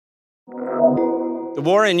The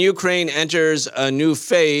war in Ukraine enters a new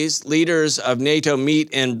phase. Leaders of NATO meet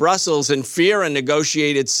in Brussels and fear a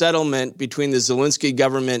negotiated settlement between the Zelensky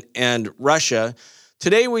government and Russia.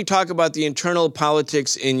 Today, we talk about the internal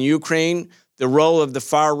politics in Ukraine, the role of the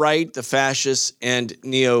far right, the fascists, and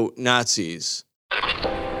neo-Nazis.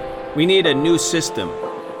 We need a new system.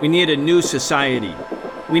 We need a new society.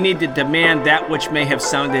 We need to demand that which may have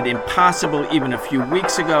sounded impossible even a few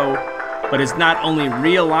weeks ago, but is not only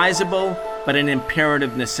realizable, but an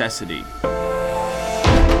imperative necessity.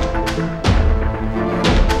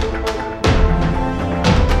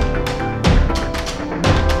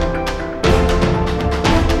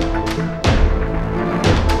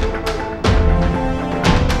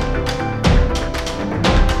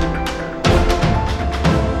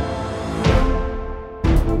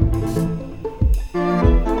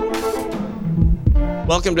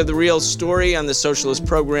 Welcome to The Real Story on the Socialist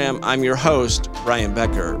Program. I'm your host, Brian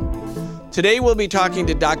Becker. Today we'll be talking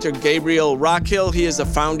to Dr. Gabriel Rockhill. He is the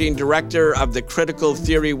founding director of the Critical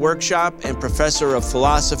Theory Workshop and professor of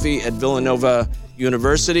philosophy at Villanova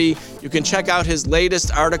University. You can check out his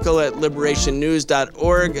latest article at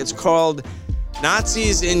liberationnews.org. It's called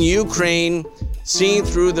Nazis in Ukraine, Seen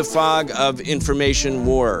Through the Fog of Information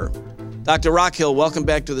War. Dr. Rockhill, welcome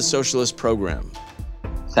back to the Socialist Program.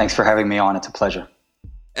 Thanks for having me on. It's a pleasure.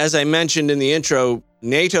 As I mentioned in the intro,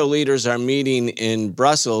 NATO leaders are meeting in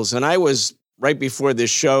Brussels, and I was, right before this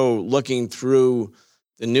show, looking through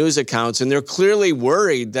the news accounts, and they're clearly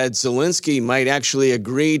worried that Zelensky might actually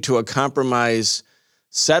agree to a compromise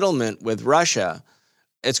settlement with Russia.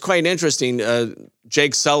 It's quite interesting.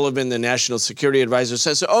 Jake Sullivan, the national security advisor,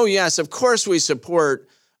 says, oh, yes, of course we support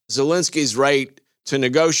Zelensky's right to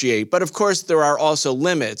negotiate, but of course there are also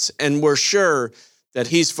limits, and we're sure that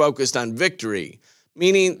he's focused on victory.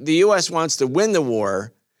 Meaning the U.S. wants to win the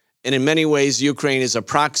war, and in many ways, Ukraine is a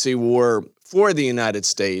proxy war for the United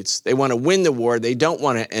States. They want to win the war. They don't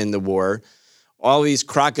want to end the war. All these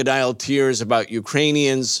crocodile tears about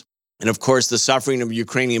Ukrainians, and of course, the suffering of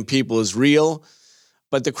Ukrainian people is real.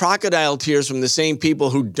 But the crocodile tears from the same people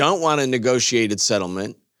who don't want a negotiated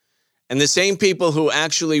settlement, and the same people who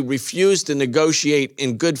actually refuse to negotiate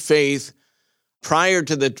in good faith prior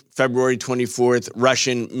to the February 24th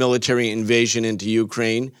Russian military invasion into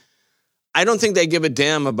Ukraine, I don't think they give a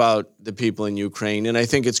damn about the people in Ukraine. And I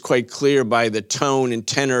think it's quite clear by the tone and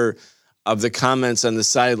tenor of the comments on the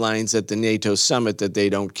sidelines at the NATO summit that they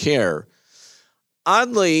don't care.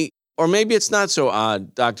 Oddly, or maybe it's not so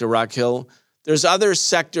odd, Dr. Rockhill, there's other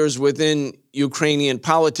sectors within Ukrainian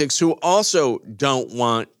politics who also don't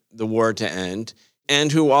want the war to end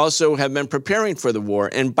and who also have been preparing for the war.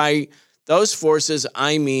 And by those forces,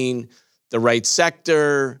 I mean the right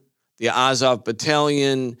sector, the Azov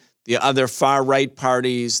Battalion, the other far-right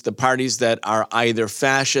parties, the parties that are either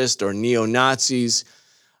fascist or neo-Nazis.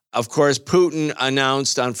 Of course, Putin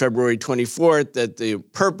announced on February 24th that the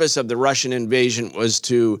purpose of the Russian invasion was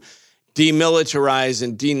to demilitarize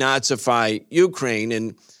and denazify Ukraine.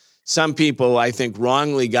 And some people, I think,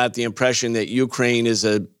 wrongly got the impression that Ukraine is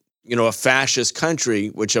a fascist country,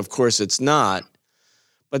 which of course it's not.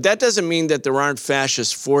 But that doesn't mean that there aren't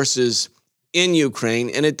fascist forces in Ukraine,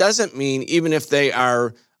 and it doesn't mean, even if they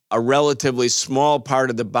are a relatively small part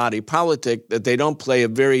of the body politic, that they don't play a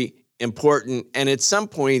very important and at some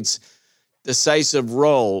points decisive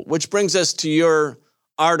role, which brings us to your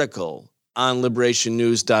article on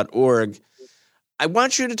liberationnews.org. I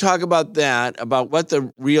want you to talk about that, about what the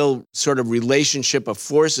real sort of relationship of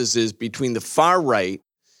forces is between the far right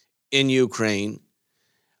in Ukraine.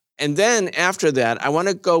 And then after that, I want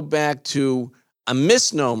to go back to a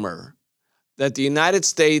misnomer that the United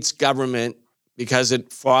States government, because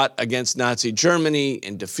it fought against Nazi Germany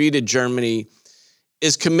and defeated Germany,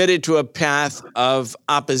 is committed to a path of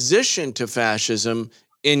opposition to fascism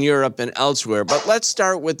in Europe and elsewhere. But let's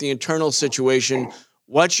start with the internal situation.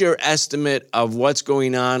 What's your estimate of what's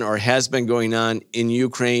going on or has been going on in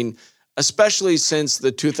Ukraine, especially since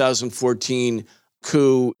the 2014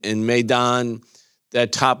 coup in Maidan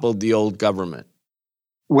that toppled the old government?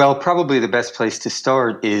 Well, probably the best place to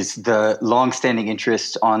start is the longstanding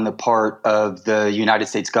interest on the part of the United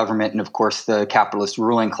States government and, of course, the capitalist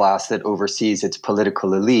ruling class that oversees its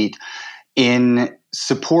political elite in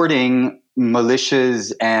supporting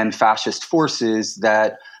militias and fascist forces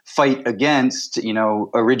that fight against,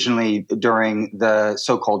 originally during the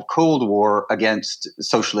so-called Cold War against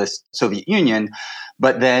socialist Soviet Union,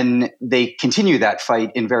 but then they continue that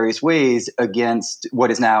fight in various ways against what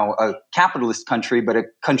is now a capitalist country, but a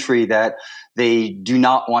country that they do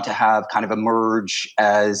not want to have kind of emerge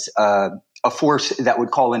as a force that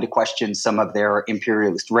would call into question some of their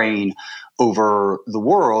imperialist reign over the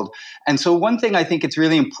world. And so one thing I think it's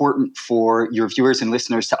really important for your viewers and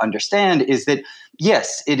listeners to understand is that,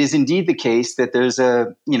 yes, it is indeed the case that there's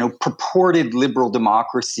a, purported liberal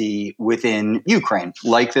democracy within Ukraine,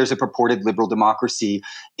 like there's a purported liberal democracy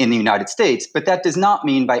in the United States. But that does not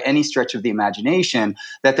mean by any stretch of the imagination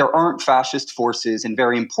that there aren't fascist forces, and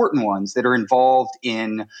very important ones, that are involved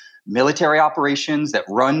in military operations that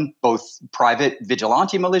run both private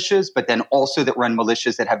vigilante militias, but then also that run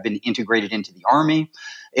militias that have been integrated into the army.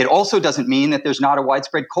 It also doesn't mean that there's not a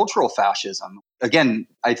widespread cultural fascism. Again,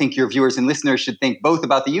 I think your viewers and listeners should think both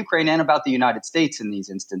about the Ukraine and about the United States in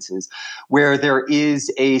these instances, where there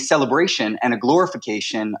is a celebration and a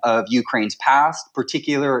glorification of Ukraine's past,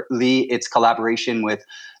 particularly its collaboration with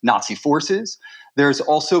Nazi forces. There's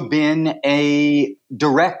also been a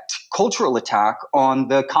direct cultural attack on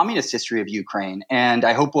the communist history of Ukraine. And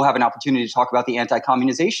I hope we'll have an opportunity to talk about the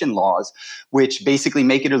anti-communization laws, which basically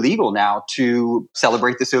make it illegal now to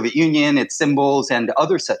celebrate the Soviet Union, its symbols, and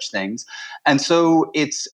other such things. And so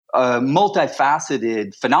it's a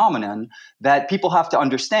multifaceted phenomenon that people have to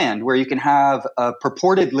understand, where you can have a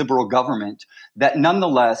purported liberal government that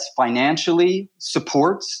nonetheless financially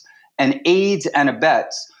supports and aids and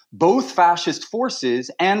abets both fascist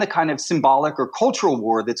forces and the kind of symbolic or cultural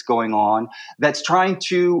war that's going on that's trying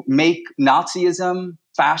to make Nazism,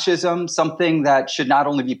 fascism, something that should not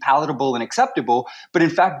only be palatable and acceptable, but in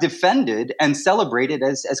fact defended and celebrated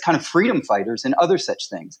as kind of freedom fighters and other such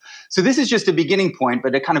things. So this is just a beginning point,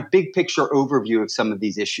 but a kind of big picture overview of some of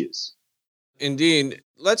these issues. Indeed.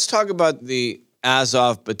 Let's talk about the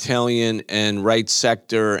Azov Battalion and Right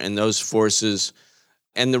Sector and those forces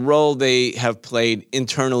and the role they have played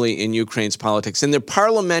internally in Ukraine's politics. In the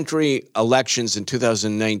parliamentary elections in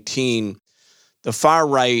 2019, the far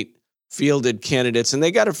right fielded candidates, and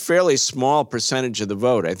they got a fairly small percentage of the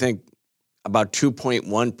vote, I think about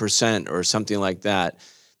 2.1% or something like that.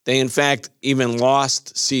 They, in fact, even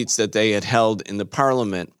lost seats that they had held in the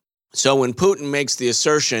parliament. So when Putin makes the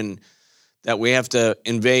assertion that we have to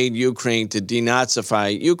invade Ukraine to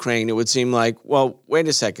denazify Ukraine, it would seem like, well, wait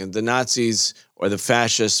a second, the Nazis or the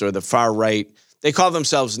fascists or the far right, they call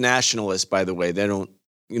themselves nationalists, by the way. They don't,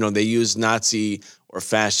 they use Nazi or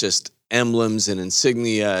fascist emblems and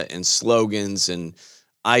insignia and slogans and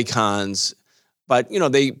icons, but,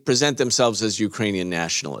 they present themselves as Ukrainian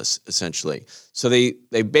nationalists, essentially. So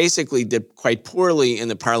they basically did quite poorly in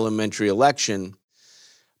the parliamentary election.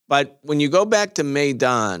 But when you go back to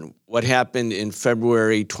Maidan, what happened in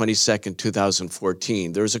February 22nd,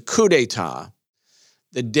 2014, there was a coup d'etat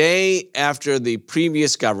the day after the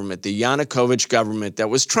previous government, the Yanukovych government, that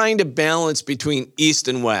was trying to balance between East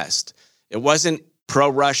and West. It wasn't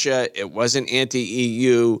pro-Russia. It wasn't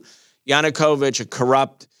anti-EU. Yanukovych, a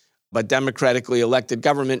corrupt but democratically elected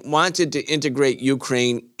government, wanted to integrate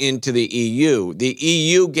Ukraine into the EU. The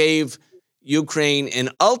EU gave Ukraine an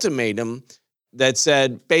ultimatum that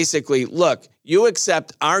said, basically, look, you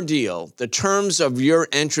accept our deal, the terms of your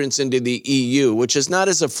entrance into the EU, which is not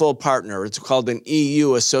as a full partner. It's called an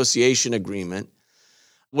EU association agreement,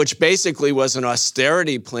 which basically was an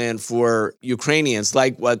austerity plan for Ukrainians,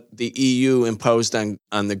 like what the EU imposed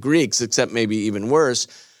on the Greeks, except maybe even worse.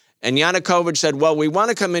 And Yanukovych said, well, we want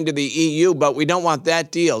to come into the EU, but we don't want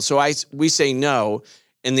that deal. So we say no.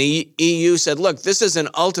 And the EU said, look, this is an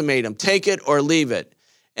ultimatum. Take it or leave it.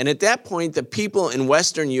 And at that point, the people in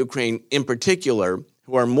Western Ukraine in particular,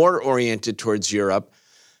 who are more oriented towards Europe,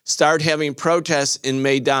 start having protests in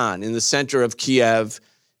Maidan, in the center of Kiev.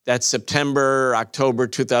 That's September, October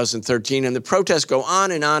 2013. And the protests go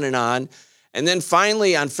on and on and on. And then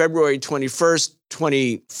finally, on February 21st,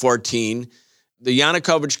 2014, the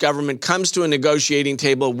Yanukovych government comes to a negotiating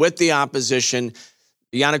table with the opposition.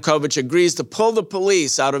 Yanukovych agrees to pull the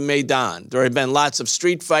police out of Maidan. There had been lots of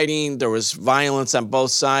street fighting. There was violence on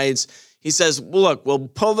both sides. He says, look, we'll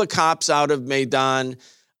pull the cops out of Maidan.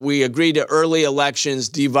 We agree to early elections,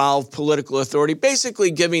 devolve political authority,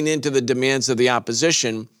 basically giving in to the demands of the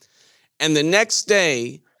opposition. And the next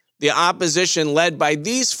day, the opposition, led by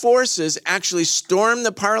these forces, actually stormed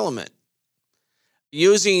the parliament,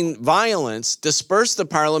 using violence, dispersed the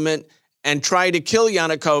parliament, and try to kill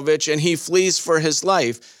Yanukovych, and he flees for his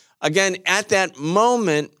life. Again, at that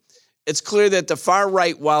moment, it's clear that the far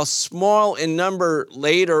right, while small in number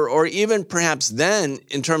later, or even perhaps then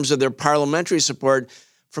in terms of their parliamentary support,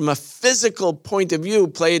 from a physical point of view,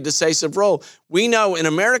 play a decisive role. We know in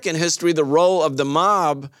American history the role of the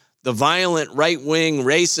mob, the violent, right-wing,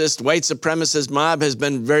 racist, white supremacist mob, has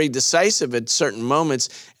been very decisive at certain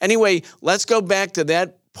moments. Anyway, let's go back to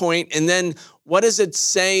that point, and then what does it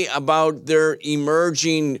say about their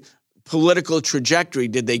emerging political trajectory?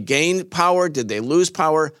 Did they gain power? Did they lose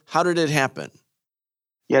power? How did it happen?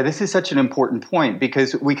 Yeah, this is such an important point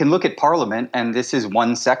because we can look at parliament, and this is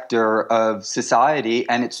one sector of society.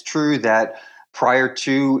 And it's true that prior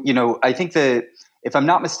to, I think that if I'm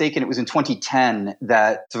not mistaken, it was in 2010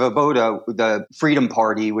 that Svoboda, the Freedom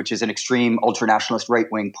Party, which is an extreme ultranationalist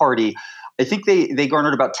right-wing party, I think they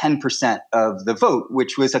garnered about 10% of the vote,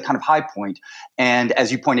 which was a kind of high point. And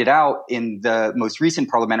as you pointed out, in the most recent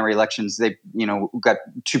parliamentary elections, they got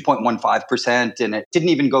 2.15%, and it didn't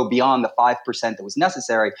even go beyond the 5% that was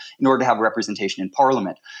necessary in order to have representation in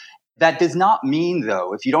parliament. That does not mean,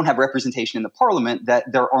 though, if you don't have representation in the parliament,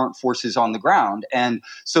 that there aren't forces on the ground. And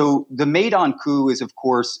so the Maidan coup is, of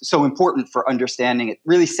course, so important for understanding. It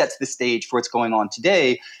really sets the stage for what's going on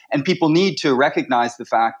today. And people need to recognize the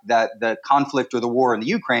fact that the conflict or the war in the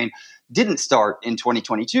Ukraine didn't start in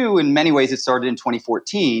 2022. In many ways, it started in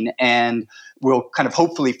 2014. And we'll kind of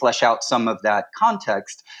hopefully flesh out some of that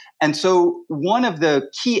context. And so one of the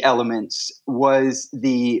key elements was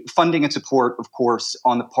the funding and support, of course,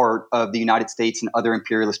 on the part of the United States and other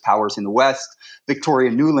imperialist powers in the West.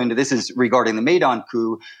 Victoria Nuland, this is regarding the Maidan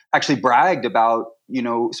coup, actually bragged about,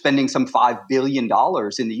 spending some $5 billion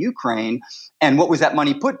in the Ukraine. And what was that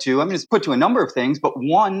money put to? I mean, it's put to a number of things, but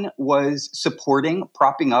one was supporting,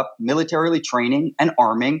 propping up, militarily training and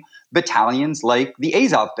arming battalions like the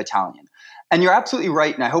Azov battalion. And you're absolutely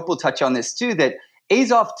right, and I hope we'll touch on this too, that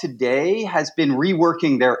Azov today has been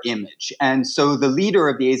reworking their image. And so the leader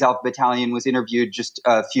of the Azov battalion was interviewed just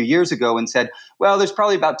a few years ago and said, well, there's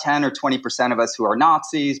probably about 10 or 20% of us who are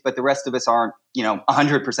Nazis, but the rest of us aren't,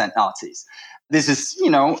 100% Nazis. This is,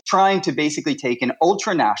 trying to basically take an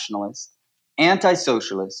ultra-nationalist,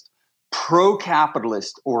 anti-socialist,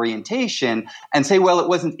 pro-capitalist orientation and say, well, it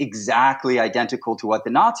wasn't exactly identical to what the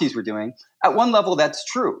Nazis were doing. At one level, that's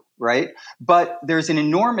true, right? But there's an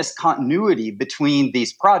enormous continuity between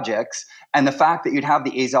these projects, and the fact that you'd have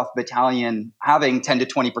the Azov battalion having 10 to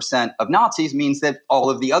 20% of Nazis means that all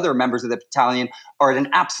of the other members of the battalion are at an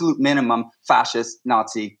absolute minimum fascist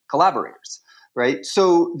Nazi collaborators. Right.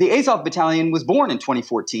 So the Azov battalion was born in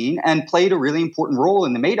 2014 and played a really important role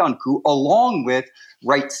in the Maidan coup, along with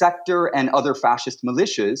right sector and other fascist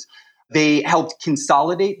militias. They helped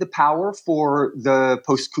consolidate the power for the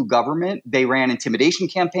post-coup government. They ran intimidation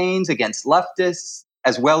campaigns against leftists,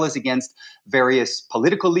 as well as against various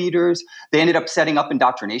political leaders. They ended up setting up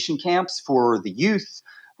indoctrination camps for the youth.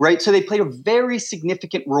 Right. So they played a very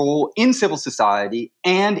significant role in civil society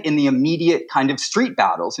and in the immediate kind of street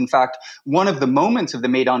battles. In fact, one of the moments of the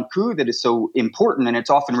Maidan coup that is so important, and it's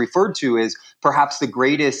often referred to as perhaps the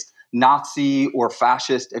greatest Nazi or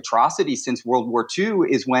fascist atrocity since World War II,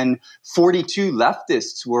 is when 42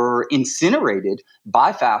 leftists were incinerated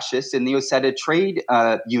by fascists in the Oseta trade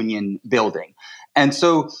union building. And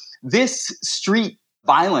so this street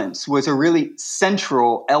violence was a really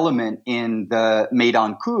central element in the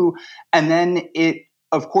Maidan coup. And then it,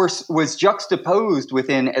 of course, was juxtaposed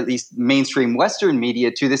within at least mainstream Western media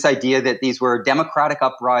to this idea that these were democratic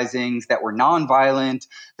uprisings that were nonviolent,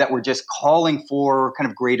 that were just calling for kind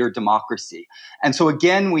of greater democracy. And so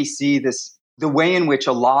again, we see this, the way in which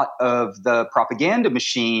a lot of the propaganda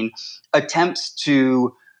machine attempts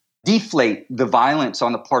to deflate the violence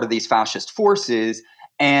on the part of these fascist forces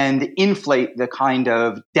and inflate the kind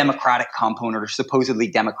of democratic component or supposedly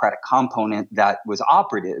democratic component that was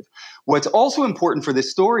operative. What's also important for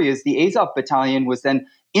this story is the Azov battalion was then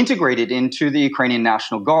integrated into the Ukrainian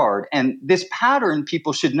National Guard. And this pattern,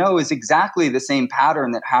 people should know, is exactly the same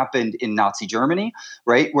pattern that happened in Nazi Germany,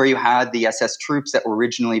 right? Where you had the SS troops that were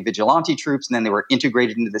originally vigilante troops, and then they were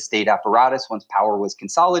integrated into the state apparatus once power was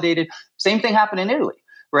consolidated. Same thing happened in Italy,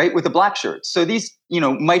 right, with the black shirts. So these,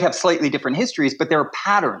 might have slightly different histories, but there are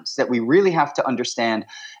patterns that we really have to understand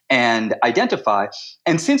and identify.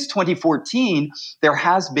 And since 2014, there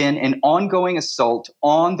has been an ongoing assault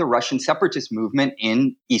on the Russian separatist movement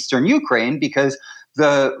in eastern Ukraine because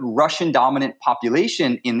the Russian dominant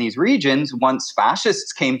population in these regions, once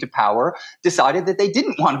fascists came to power, decided that they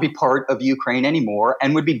didn't want to be part of Ukraine anymore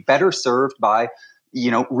and would be better served by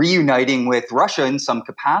reuniting with Russia in some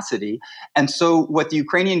capacity. And so what the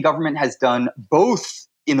Ukrainian government has done, both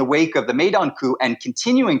in the wake of the Maidan coup and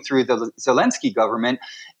continuing through the Zelensky government,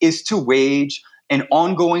 is to wage an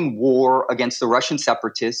ongoing war against the Russian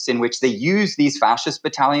separatists in which they use these fascist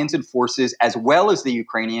battalions and forces as well as the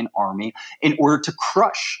Ukrainian army in order to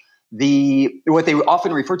crush what they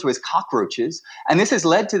often refer to as cockroaches. And this has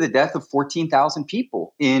led to the death of 14,000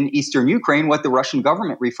 people in eastern Ukraine, what the Russian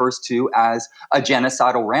government refers to as a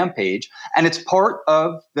genocidal rampage. And it's part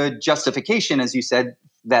of the justification, as you said,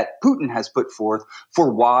 that Putin has put forth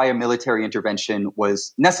for why a military intervention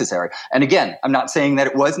was necessary. And again, I'm not saying that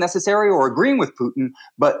it was necessary or agreeing with Putin,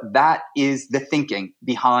 but that is the thinking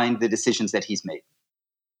behind the decisions that he's made.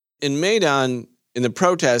 In Maidan, in the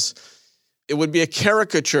protests, it would be a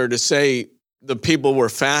caricature to say the people were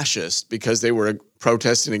fascist because they were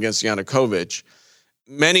protesting against Yanukovych.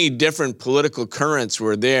 Many different political currents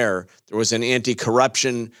were there. There was an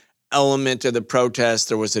anti-corruption element to the protest.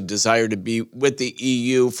 There was a desire to be with the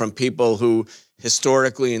EU from people who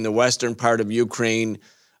historically in the western part of Ukraine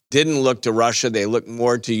didn't look to Russia. They looked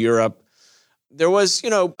more to Europe. There was,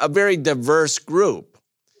 a very diverse group.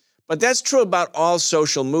 But that's true about all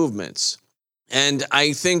social movements. And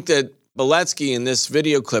I think that Beletsky in this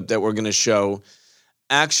video clip that we're going to show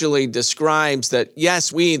actually describes that,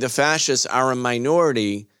 yes, we, the fascists, are a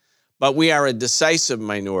minority, but we are a decisive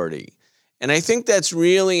minority. And I think that's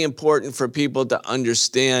really important for people to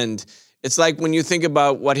understand. It's like when you think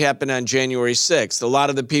about what happened on January 6th. A lot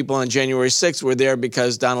of the people on January 6th were there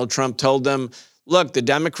because Donald Trump told them, look, the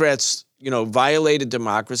Democrats, violated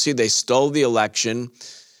democracy. They stole the election.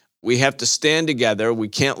 We have to stand together. We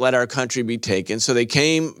can't let our country be taken. So they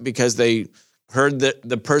came because they heard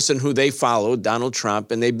the person who they followed, Donald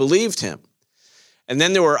Trump, and they believed him. And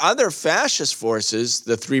then there were other fascist forces,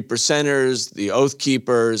 the Three Percenters, the Oath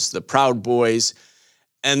Keepers, the Proud Boys,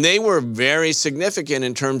 and they were very significant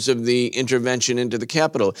in terms of the intervention into the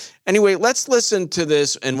Capitol. Anyway, let's listen to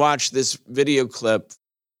this and watch this video clip.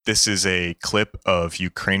 This is a clip of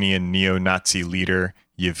Ukrainian neo-Nazi leader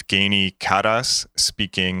Yevgeny Karas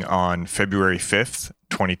speaking on February 5th,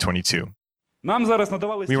 2022.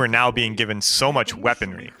 We were now being given so much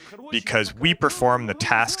weaponry because we perform the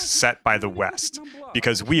tasks set by the West,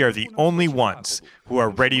 because we are the only ones who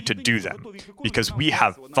are ready to do them, because we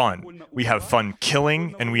have fun. We have fun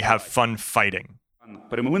killing and we have fun fighting.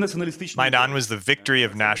 Maidan was the victory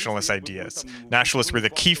of nationalist ideas. Nationalists were the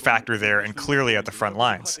key factor there and clearly at the front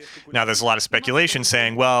lines. Now, there's a lot of speculation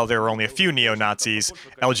saying, well, there were only a few neo-Nazis,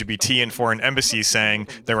 LGBT and foreign embassies saying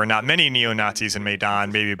there were not many neo-Nazis in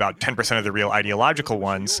Maidan, maybe about 10% of the real ideological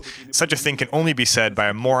ones. Such a thing can only be said by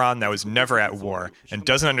a moron that was never at war and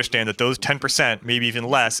doesn't understand that those 10%, maybe even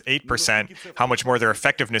less, 8%, how much more their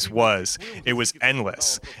effectiveness was. It was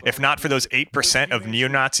endless. If not for those 8% of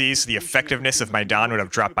neo-Nazis, the effectiveness of Maidan would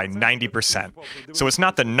have dropped by 90%. So it's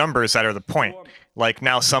not the numbers that are the point. Like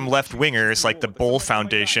now some left-wingers like the Bull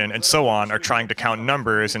Foundation and so on are trying to count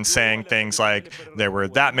numbers and saying things like there were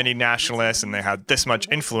that many nationalists and they had this much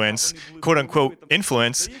influence, quote-unquote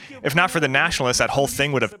influence. If not for the nationalists, that whole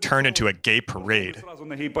thing would have turned into a gay parade.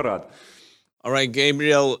 All right,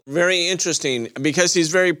 Gabriel, very interesting because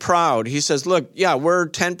he's very proud. He says, look, yeah, we're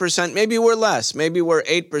 10%, maybe we're less, maybe we're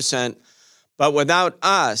 8%. But without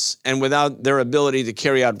us and without their ability to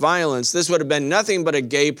carry out violence, this would have been nothing but a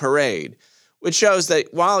gay parade, which shows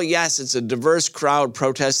that while, yes, it's a diverse crowd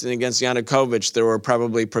protesting against Yanukovych, there were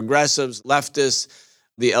probably progressives, leftists,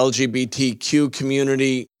 the LGBTQ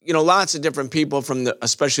community, lots of different people from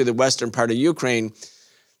especially the western part of Ukraine.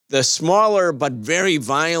 The smaller but very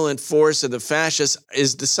violent force of the fascists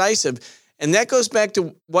is decisive. And that goes back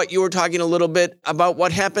to what you were talking a little bit about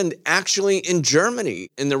what happened actually in Germany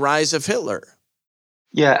in the rise of Hitler.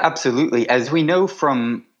 Yeah, absolutely. As we know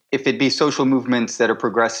from, if it be social movements that are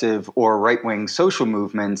progressive or right-wing social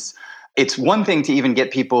movements, it's one thing to even get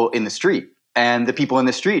people in the street. And the people in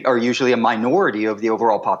the street are usually a minority of the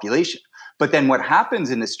overall population. But then what happens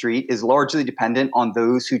in the street is largely dependent on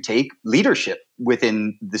those who take leadership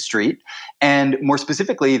within the street. And more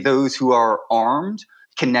specifically, those who are armed,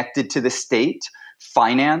 connected to the state,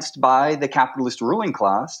 financed by the capitalist ruling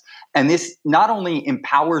class. And this not only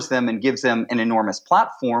empowers them and gives them an enormous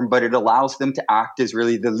platform, but it allows them to act as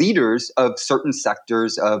really the leaders of certain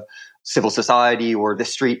sectors of civil society or the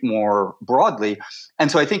street more broadly.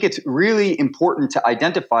 And so I think it's really important to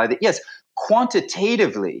identify that, yes,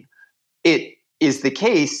 quantitatively, it is the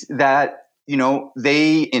case that,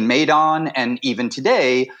 they in Maidan and even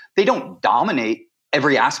today, they don't dominate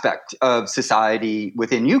every aspect of society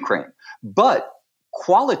within Ukraine. But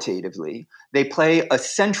qualitatively, they play a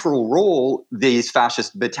central role, these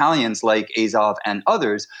fascist battalions like Azov and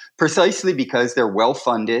others, precisely because they're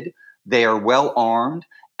well-funded, they are well-armed,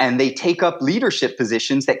 and they take up leadership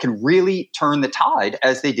positions that can really turn the tide,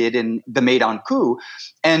 as they did in the Maidan coup.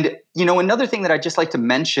 And, another thing that I'd just like to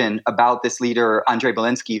mention about this leader, Andrei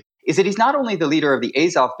Beletsky, is that he's not only the leader of the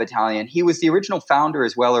Azov battalion, he was the original founder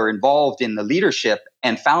as well, or involved in the leadership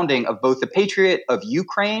and founding of both the Patriot of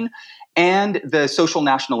Ukraine and the Social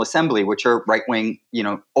National Assembly, which are right-wing,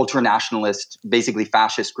 ultranationalist, basically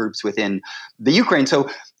fascist groups within the Ukraine. So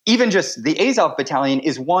even just the Azov battalion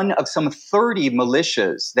is one of some 30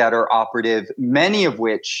 militias that are operative, many of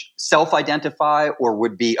which self-identify or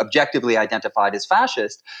would be objectively identified as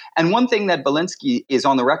fascist. And one thing that Belinsky is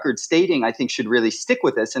on the record stating, I think should really stick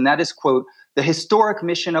with us, and that is, quote, "The historic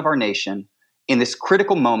mission of our nation in this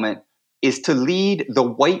critical moment is to lead the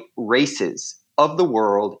white races of the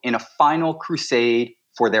world in a final crusade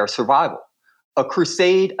for their survival, a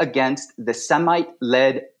crusade against the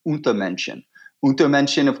Semite-led Untermenschen."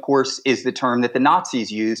 Untermenschen, of course, is the term that the Nazis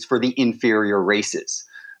used for the inferior races,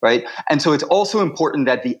 right? And so it's also important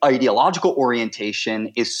that the ideological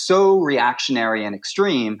orientation is so reactionary and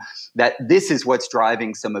extreme that this is what's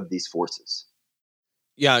driving some of these forces.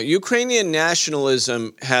 Yeah, Ukrainian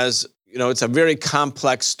nationalism has, it's a very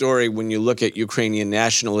complex story when you look at Ukrainian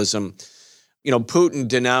nationalism. Putin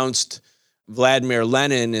denounced Vladimir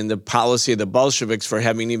Lenin and the policy of the Bolsheviks for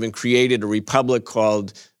having even created a republic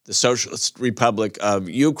called the Socialist Republic of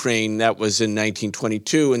Ukraine. That was in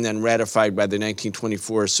 1922 and then ratified by the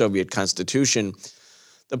 1924 Soviet Constitution.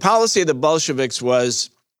 The policy of the Bolsheviks was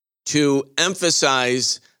to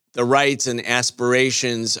emphasize the rights and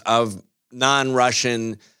aspirations of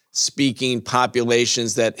non-Russian speaking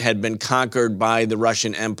populations that had been conquered by the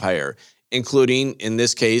Russian Empire, including, in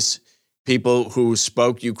this case, people who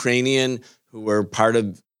spoke Ukrainian, who were part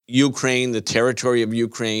of Ukraine, the territory of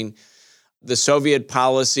Ukraine. The Soviet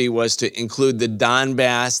policy was to include the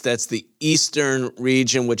Donbass, that's the eastern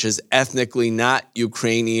region, which is ethnically not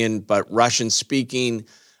Ukrainian, but Russian-speaking,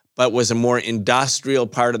 but was a more industrial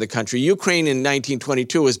part of the country. Ukraine in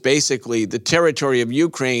 1922 was basically, the territory of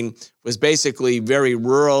Ukraine was basically very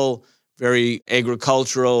rural, very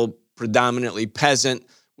agricultural, predominantly peasant,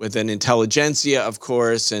 with an intelligentsia, of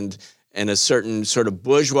course, and a certain sort of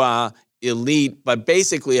bourgeois elite, but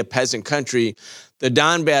basically a peasant country. The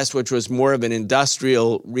Donbass, which was more of an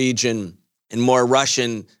industrial region and more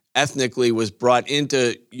Russian ethnically, was brought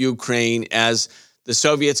into Ukraine as the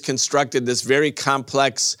Soviets constructed this very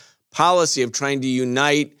complex policy of trying to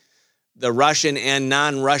unite the Russian and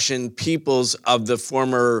non-Russian peoples of the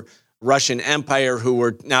former Russian Empire, who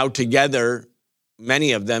were now together,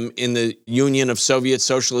 many of them, in the Union of Soviet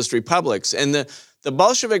Socialist Republics. And the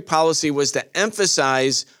Bolshevik policy was to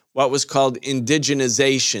emphasize what was called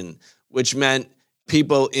indigenization, which meant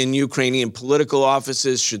people in Ukrainian political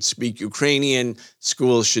offices should speak Ukrainian,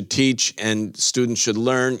 schools should teach, and students should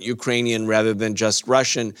learn Ukrainian rather than just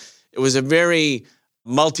Russian. It was a very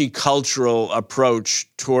multicultural approach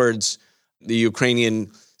towards the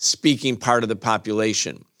Ukrainian-speaking part of the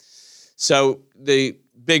population. So the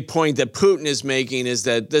big point that Putin is making is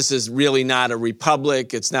that this is really not a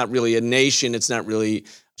republic, it's not really a nation,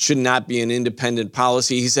 should not be an independent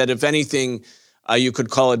policy. He said, if anything, you could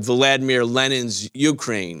call it Vladimir Lenin's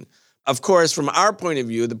Ukraine. Of course, from our point of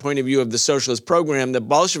view, the point of view of the socialist program, the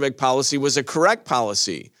Bolshevik policy was a correct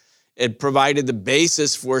policy. It provided the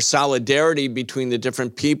basis for solidarity between the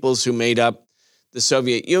different peoples who made up the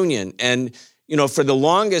Soviet Union. And, for the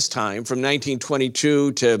longest time, from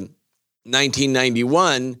 1922 to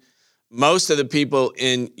 1991, most of the people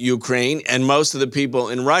in Ukraine and most of the people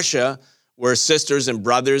in Russia were sisters and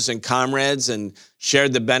brothers and comrades and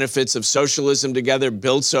shared the benefits of socialism together,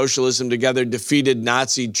 built socialism together, defeated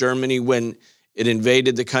Nazi Germany when it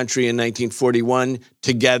invaded the country in 1941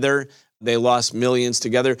 together. They lost millions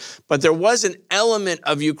together. But there was an element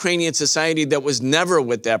of Ukrainian society that was never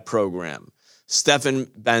with that program. Stefan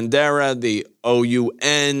Bandera, the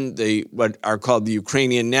OUN, what are called the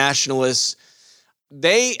Ukrainian nationalists,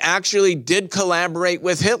 they actually did collaborate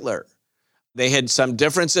with Hitler. They had some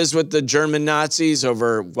differences with the German Nazis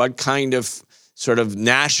over what kind of sort of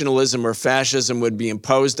nationalism or fascism would be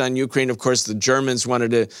imposed on Ukraine. Of course, the Germans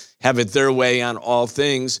wanted to have it their way on all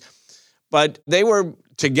things. But they were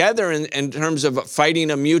together in terms of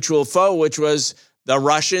fighting a mutual foe, which was the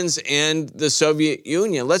Russians and the Soviet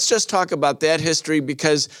Union. Let's just talk about that history,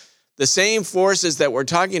 because the same forces that we're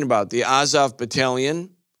talking about, the Azov Battalion,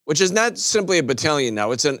 which is not simply a battalion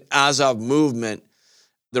now, it's an Azov movement,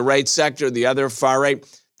 the right sector, the other far right,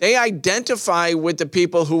 they identify with the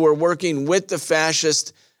people who were working with the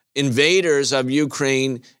fascist invaders of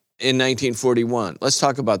Ukraine in 1941. Let's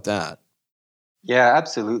talk about that. Yeah,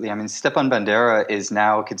 absolutely. I mean, Stepan Bandera is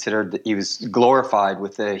now considered, he was glorified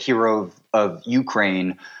with the Hero of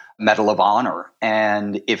Ukraine Medal of Honor.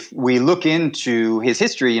 And if we look into his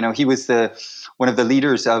history, he was one of the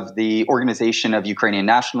leaders of the Organization of Ukrainian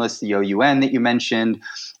Nationalists, the OUN that you mentioned,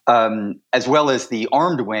 as well as the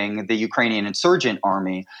armed wing, the Ukrainian Insurgent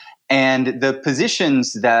Army. And the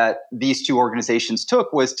positions that these two organizations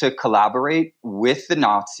took was to collaborate with the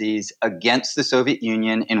Nazis against the Soviet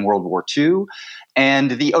Union in World War II.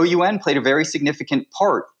 And the OUN played a very significant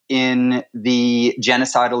part in the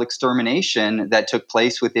genocidal extermination that took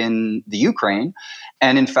place within the Ukraine.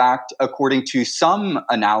 And in fact, according to some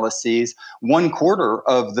analyses, 1/4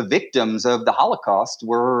 of the victims of the Holocaust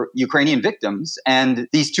were Ukrainian victims. And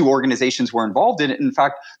these two organizations were involved in it. In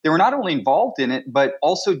fact, they were not only involved in it, but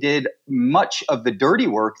also did much of the dirty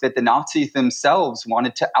work that the Nazis themselves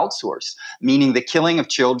wanted to outsource, meaning the killing of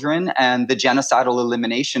children and the genocidal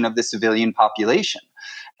elimination of the civilian population.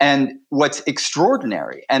 And what's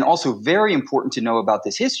extraordinary and also very important to know about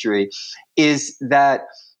this history is that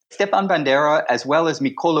Stepan Bandera, as well as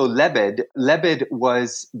Mykola Lebed, Lebed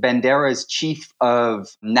was Bandera's chief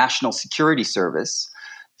of national security service.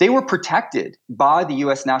 They were protected by the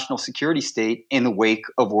U.S. national security state in the wake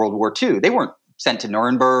of World War II. They weren't sent to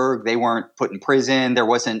Nuremberg. They weren't put in prison. There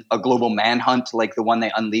wasn't a global manhunt like the one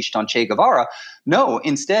they unleashed on Che Guevara. No,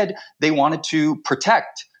 instead, they wanted to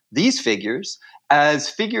protect these figures as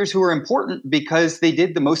figures who were important because they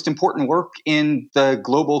did the most important work in the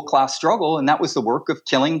global class struggle, and that was the work of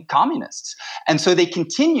killing communists. And so they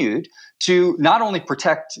continued to not only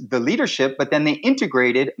protect the leadership, but then they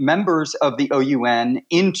integrated members of the OUN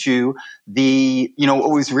into the, what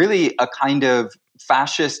was really a kind of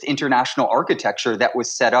fascist international architecture that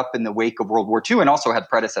was set up in the wake of World War II and also had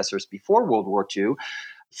predecessors before World War II.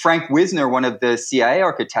 Frank Wisner, one of the CIA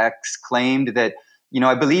architects, claimed that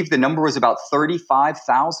I believe the number was about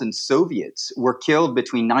 35,000 Soviets were killed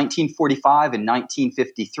between 1945 and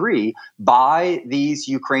 1953 by these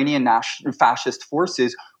Ukrainian fascist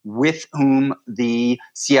forces with whom the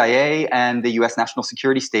CIA and the U.S. national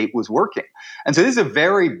security state was working. And so this is a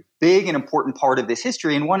very big and important part of this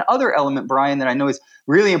history. And one other element, Brian, that I know is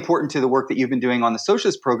really important to the work that you've been doing on the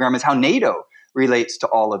socialist program is how NATO relates to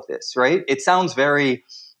all of this, right? It sounds very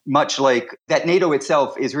much like that NATO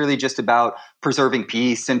itself is really just about preserving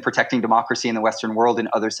peace and protecting democracy in the Western world and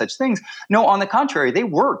other such things. No, on the contrary, they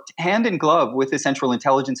worked hand in glove with the Central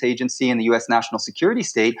Intelligence Agency and the U.S. national security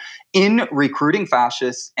state in recruiting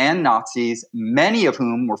fascists and Nazis, many of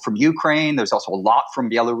whom were from Ukraine. There's also a lot from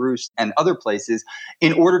Belarus and other places,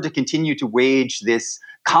 in order to continue to wage this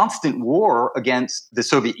constant war against the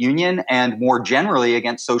Soviet Union and more generally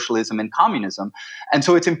against socialism and communism. And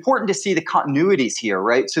so it's important to see the continuities here,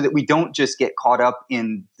 right? So that we don't just get caught up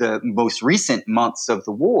in the most recent months of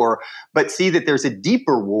the war, but see that there's a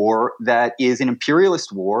deeper war that is an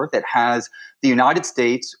imperialist war that has the United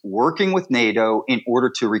States working with NATO in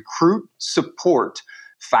order to recruit, support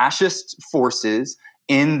fascist forces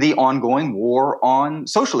in the ongoing war on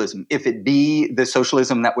socialism, if it be the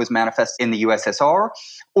socialism that was manifest in the USSR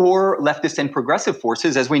or leftist and progressive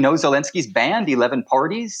forces. As we know, Zelensky's banned 11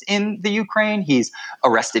 parties in the Ukraine. He's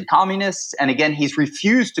arrested communists. And again, he's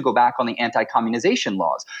refused to go back on the anti-communization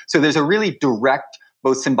laws. So there's a really direct,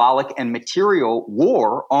 both symbolic and material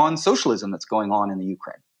war on socialism that's going on in the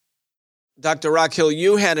Ukraine. Dr. Rockhill,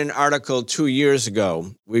 you had an article 2 years ago.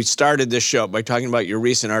 We started this show by talking about your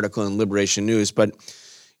recent article in Liberation News, but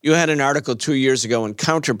you had an article 2 years ago in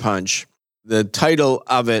Counterpunch. The title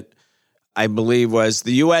of it, I believe, was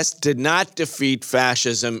 "The U.S. Did Not Defeat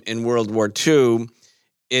Fascism in World War II.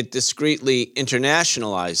 It Discreetly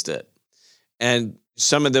Internationalized It." And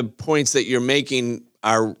some of the points that you're making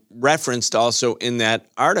are referenced also in that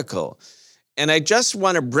article. And I just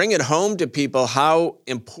want to bring it home to people how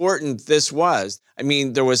important this was. I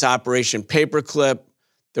mean, there was Operation Paperclip.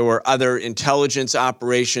 There were other intelligence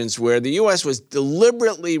operations where the U.S. was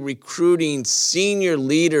deliberately recruiting senior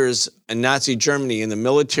leaders in Nazi Germany in the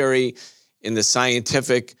military, in the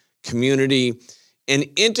scientific community, and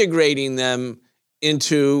integrating them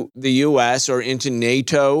into the U.S. or into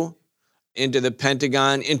NATO, into the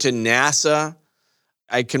Pentagon, into NASA.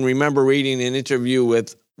 I can remember reading an interview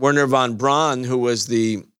with Wernher von Braun, who was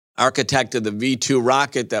the architect of the V-2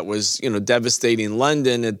 rocket that was, devastating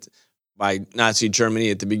London by Nazi Germany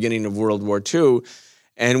at the beginning of World War II.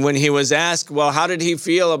 And when he was asked, well, how did he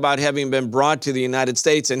feel about having been brought to the United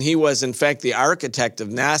States? And he was, in fact, the architect of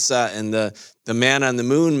NASA and the man on the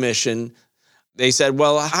moon mission. They said,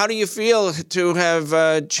 well, how do you feel to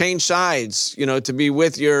have changed sides, to be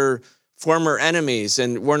with your former enemies?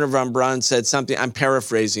 And Wernher von Braun said something, I'm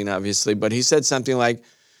paraphrasing, obviously, but he said something like,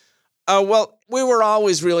 well, we were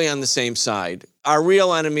always really on the same side. Our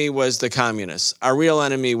real enemy was the communists. Our real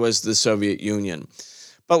enemy was the Soviet Union.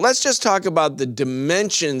 But let's just talk about the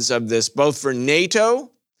dimensions of this, both for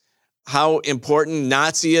NATO, how important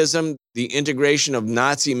Nazism, the integration of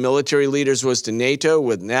Nazi military leaders was to NATO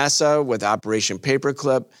with NASA, with Operation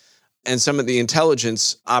Paperclip, and some of the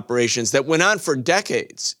intelligence operations that went on for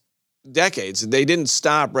decades. They didn't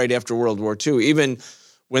stop right after World War II. Even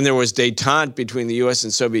when there was détente between the U.S.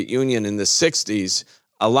 and Soviet Union in the 60s,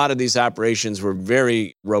 a lot of these operations were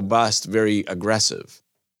very robust, very aggressive.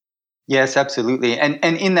 Yes, absolutely. And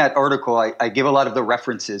in that article, I give a lot of the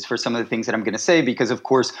references for some of the things that I'm going to say, because, of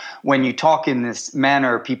course, when you talk in this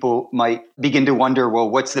manner, people might begin to wonder, well,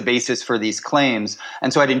 what's the basis for these claims?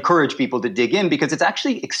 And so I'd encourage people to dig in, because it's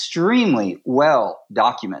actually extremely well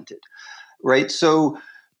documented, right? So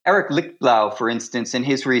Eric Lichtblau, for instance, in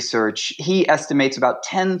his research, he estimates about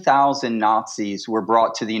 10,000 Nazis were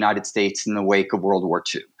brought to the United States in the wake of World War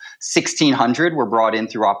II. 1,600 were brought in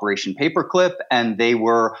through Operation Paperclip, and they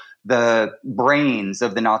were the brains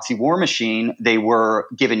of the Nazi war machine. They were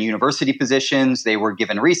given university positions, they were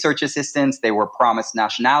given research assistance, they were promised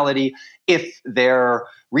nationality if their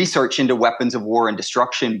research into weapons of war and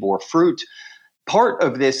destruction bore fruit. Part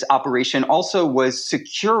of this operation also was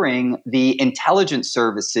securing the intelligence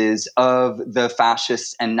services of the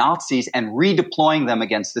fascists and Nazis and redeploying them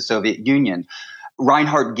against the Soviet Union.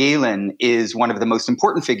 Reinhard Gehlen is one of the most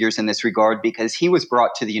important figures in this regard, because he was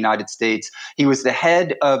brought to the United States. He was the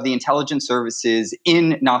head of the intelligence services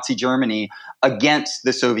in Nazi Germany against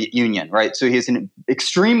the Soviet Union, right? So he is an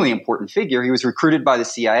extremely important figure. He was recruited by the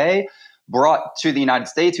CIA, brought to the United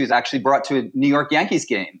States. He was actually brought to a New York Yankees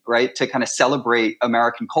game, right, to kind of celebrate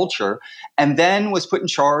American culture, and then was put in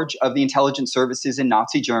charge of the intelligence services in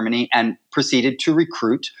Nazi Germany and proceeded to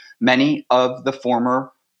recruit many of the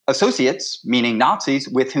former associates, meaning Nazis,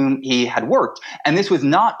 with whom he had worked. And this was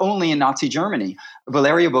not only in Nazi Germany.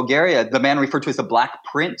 Valerio Bulgaria, the man referred to as the Black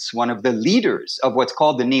Prince, one of the leaders of what's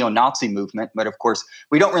called the neo-Nazi movement, but of course,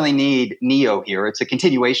 we don't really need neo here. It's a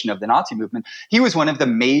continuation of the Nazi movement. He was one of the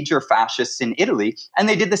major fascists in Italy, and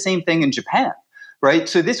they did the same thing in Japan, right?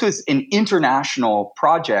 So this was an international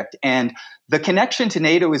project, and the connection to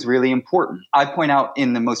NATO is really important. I point out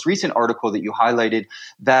in the most recent article that you highlighted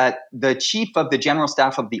that the chief of the general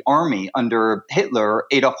staff of the army under Hitler,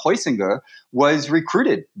 Adolf Heusinger, was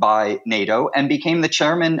recruited by NATO and became the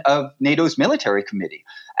chairman of NATO's military committee.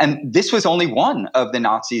 And this was only one of the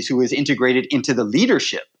Nazis who was integrated into the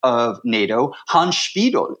leadership of NATO. Hans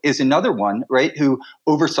Spiegel is another one, right, who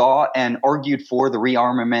oversaw and argued for the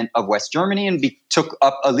rearmament of West Germany and took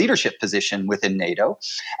up a leadership position within NATO.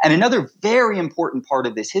 And another very important part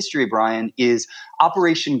of this history, Brian, is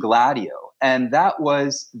Operation Gladio. And that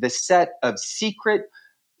was the set of secret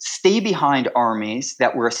stay-behind armies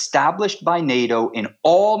that were established by NATO in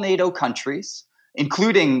all NATO countries,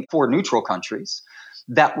 including 4 neutral countries,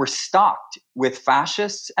 that were stocked with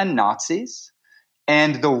fascists and Nazis.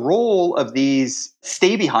 And the role of these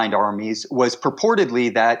stay-behind armies was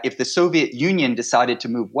purportedly that if the Soviet Union decided to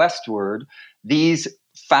move westward, these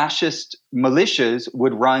fascist militias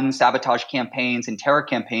would run sabotage campaigns and terror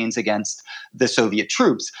campaigns against the Soviet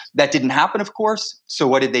troops. That didn't happen, of course. So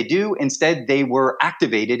what did they do? Instead, they were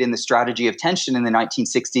activated in the strategy of tension in the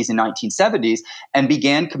 1960s and 1970s and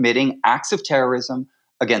began committing acts of terrorism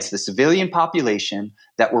against the civilian population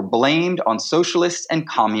that were blamed on socialists and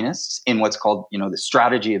communists in what's called, the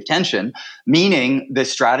strategy of tension, meaning the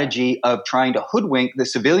strategy of trying to hoodwink the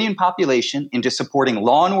civilian population into supporting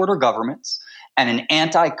law and order governments and an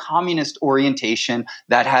anti-communist orientation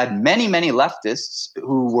that had many, many leftists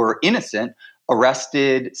who were innocent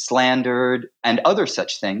arrested, slandered, and other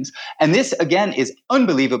such things. And this, again, is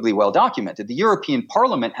unbelievably well documented. The European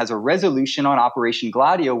Parliament has a resolution on Operation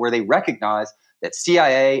Gladio where they recognize that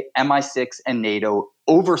CIA, MI6, and NATO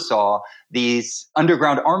oversaw these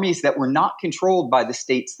underground armies that were not controlled by the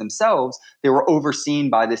states themselves. They were overseen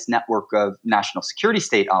by this network of national security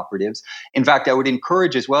state operatives. In fact, I would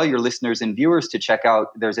encourage as well your listeners and viewers to check out,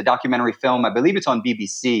 there's a documentary film, I believe it's on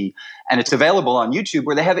BBC, and it's available on YouTube,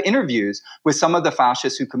 where they have interviews with some of the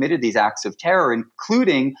fascists who committed these acts of terror,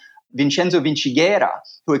 including Vincenzo Vinciguerra,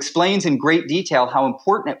 who explains in great detail how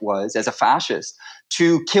important it was as a fascist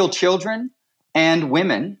to kill children and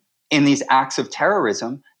women in these acts of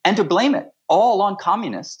terrorism and to blame it all on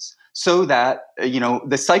communists so that,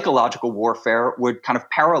 the psychological warfare would kind of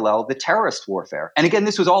parallel the terrorist warfare. And again,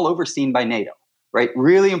 this was all overseen by NATO, right?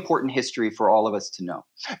 Really important history for all of us to know.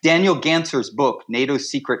 Daniel Ganser's book, NATO's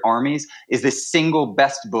Secret Armies, is the single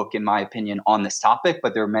best book, in my opinion, on this topic,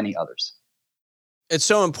 but there are many others. It's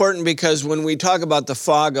so important because when we talk about the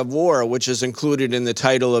fog of war, which is included in the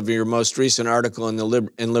title of your most recent article in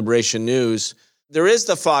in Liberation News, there is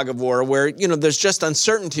the fog of war where, there's just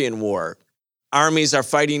uncertainty in war. Armies are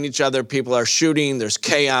fighting each other, people are shooting, there's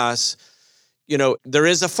chaos. There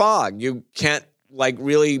is a fog. You can't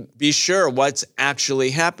really be sure what's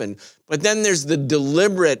actually happened. But then there's the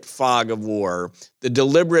deliberate fog of war, the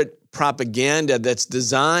deliberate propaganda that's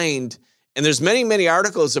designed, and there's many, many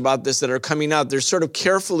articles about this that are coming out. They're sort of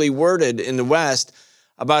carefully worded in the West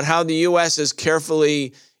about how the U.S. is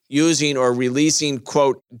carefully using or releasing,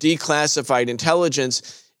 quote, declassified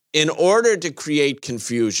intelligence in order to create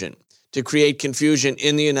confusion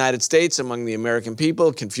in the United States among the American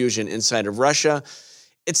people, confusion inside of Russia.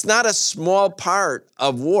 It's not a small part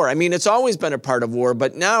of war. I mean, it's always been a part of war,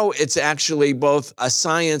 but now it's actually both a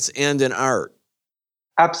science and an art.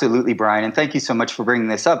 Absolutely, Brian. And thank you so much for bringing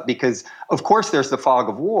this up because, of course, there's the fog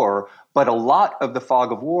of war, but a lot of the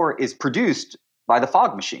fog of war is produced by the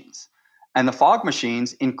fog machines. And the fog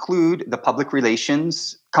machines include the public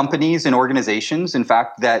relations companies and organizations, in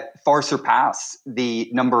fact, that far surpass the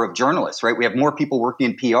number of journalists, right? We have more people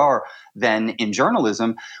working in PR than in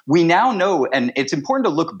journalism. We now know, and it's important to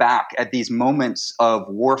look back at these moments of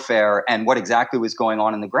warfare and what exactly was going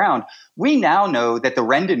on the ground. We now know that the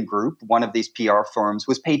Rendon Group, one of these PR firms,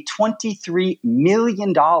 was paid $23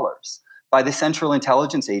 million by the Central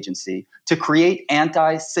Intelligence Agency to create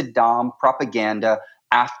anti-Saddam propaganda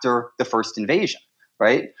after the first invasion,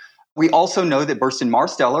 right? We also know that Burson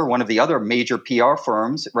Marsteller, one of the other major PR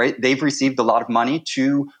firms, right, they've received a lot of money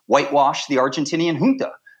to whitewash the Argentinian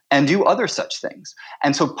junta and do other such things.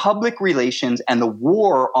 And so public relations and the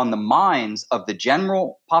war on the minds of the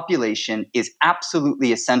general population is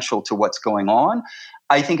absolutely essential to what's going on.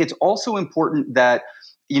 I think it's also important that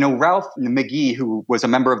Ralph McGee, who was a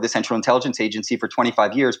member of the Central Intelligence Agency for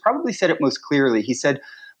 25 years, probably said it most clearly. He said,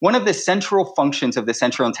 one of the central functions of the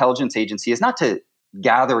Central Intelligence Agency is not to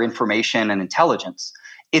gather information and intelligence.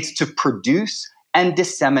 It's to produce and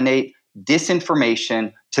disseminate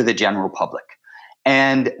disinformation to the general public.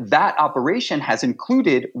 And that operation has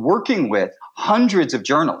included working with hundreds of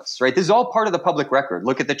journalists, right? This is all part of the public record.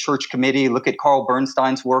 Look at the Church Committee, look at Carl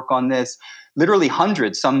Bernstein's work on this. Literally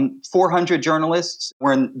hundreds, some 400 journalists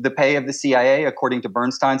were in the pay of the CIA, according to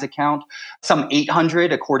Bernstein's account, some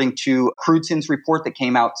 800, according to Crewdson's report that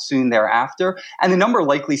came out soon thereafter. And the number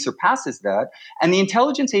likely surpasses that. And the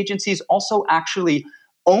intelligence agencies also actually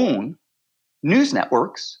own news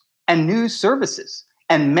networks and news services,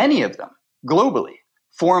 and many of them globally.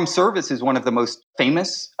 Forum Service is one of the most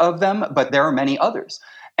famous of them, but there are many others.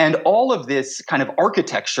 And all of this kind of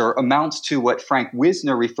architecture amounts to what Frank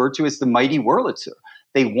Wisner referred to as the mighty Wurlitzer.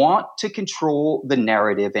 They want to control the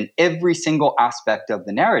narrative and every single aspect of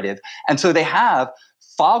the narrative. And so they have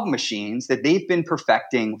fog machines that they've been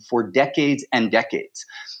perfecting for decades and decades.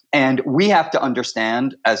 And we have to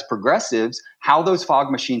understand as progressives how those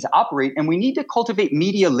fog machines operate. And we need to cultivate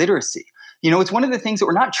media literacy. It's one of the things that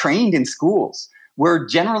we're not trained in schools. We're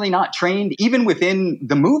generally not trained even within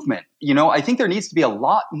the movement. I think there needs to be a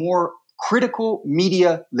lot more critical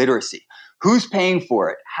media literacy. Who's paying for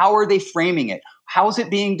it? How are they framing it? How's it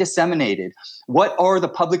being disseminated? What are the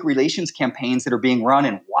public relations campaigns that are being run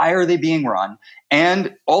and why are they being run?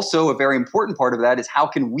 And also a very important part of that is how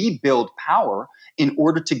can we build power in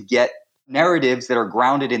order to get narratives that are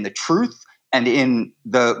grounded in the truth and in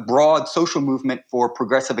the broad social movement for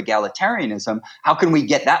progressive egalitarianism. How can we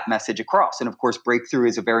get that message across? And of course, Breakthrough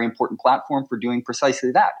is a very important platform for doing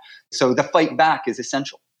precisely that. So the fight back is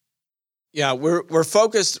essential. Yeah, we're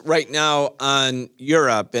focused right now on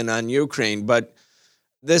Europe and on Ukraine, but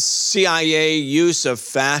this CIA use of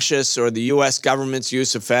fascists or the U.S. government's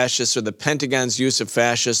use of fascists or the Pentagon's use of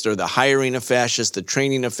fascists or the hiring of fascists, the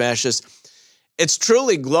training of fascists, it's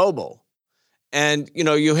truly global. And,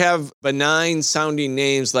 you have benign sounding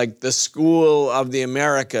names like the School of the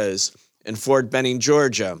Americas in Fort Benning,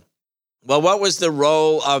 Georgia. Well, what was the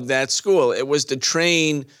role of that school? It was to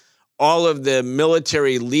train all of the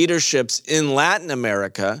military leaderships in Latin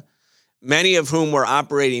America, many of whom were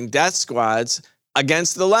operating death squads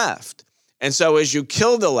against the left. And so as you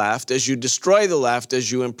kill the left, as you destroy the left, as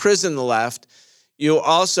you imprison the left, you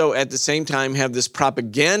also at the same time have this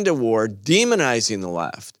propaganda war demonizing the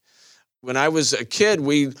left. When I was a kid,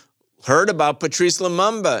 we heard about Patrice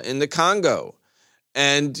Lumumba in the Congo.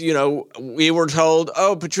 And, we were told,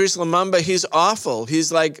 oh, Patrice Lumumba, he's awful.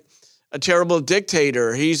 He's like a terrible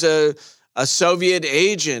dictator. He's a Soviet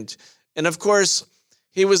agent. And of course,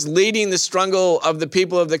 he was leading the struggle of the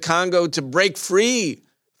people of the Congo to break free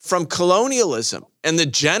from colonialism and the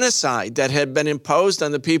genocide that had been imposed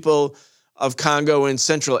on the people of Congo and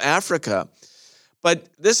Central Africa. But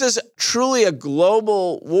this is truly a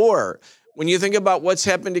global war. When you think about what's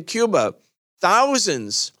happened to Cuba,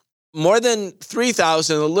 thousands, more than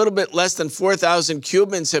 3,000, a little bit less than 4,000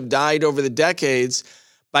 Cubans have died over the decades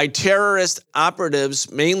by terrorist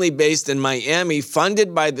operatives, mainly based in Miami,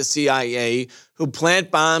 funded by the CIA, who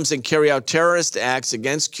plant bombs and carry out terrorist acts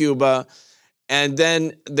against Cuba. And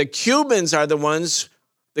then the Cubans are the ones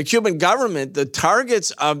the Cuban government, the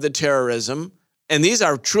targets of the terrorism, and these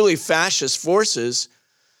are truly fascist forces,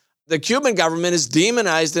 the Cuban government is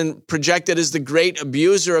demonized and projected as the great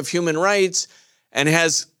abuser of human rights and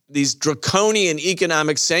has these draconian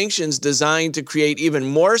economic sanctions designed to create even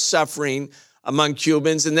more suffering among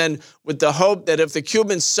Cubans. And then with the hope that if the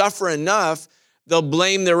Cubans suffer enough, they'll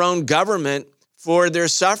blame their own government for their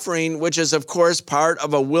suffering, which is, of course, part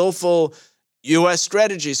of a willful U.S.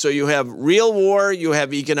 strategy. So you have real war, you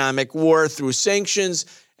have economic war through sanctions,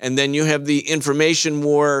 and then you have the information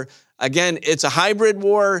war. Again, it's a hybrid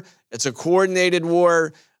war. It's a coordinated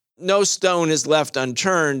war. No stone is left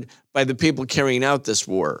unturned by the people carrying out this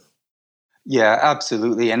war. Yeah,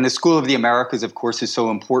 absolutely. And the School of the Americas, of course, is so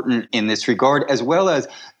important in this regard, as well as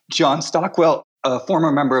John Stockwell, a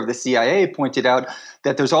former member of the CIA, pointed out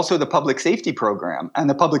that there's also the public safety program. And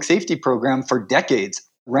the public safety program for decades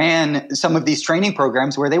ran some of these training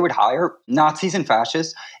programs where they would hire Nazis and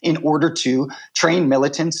fascists in order to train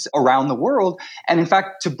militants around the world. And in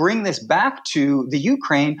fact, to bring this back to the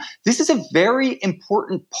Ukraine, this is a very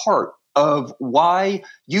important part of why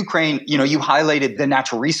Ukraine, you highlighted the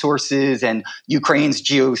natural resources and Ukraine's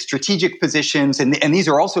geostrategic positions, and these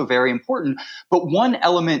are also very important. But one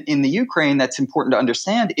element in the Ukraine that's important to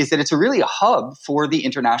understand is that it's really a hub for the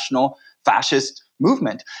international fascist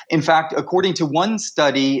movement. In fact, according to one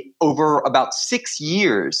study, over about 6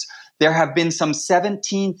 years, there have been some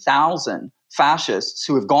 17,000 fascists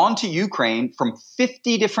who have gone to Ukraine from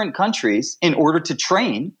 50 different countries in order to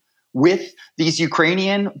train with these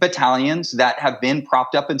Ukrainian battalions that have been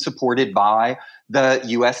propped up and supported by the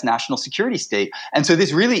U.S. national security state. And so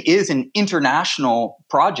this really is an international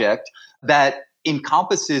project that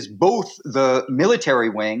encompasses both the military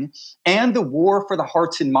wing and the war for the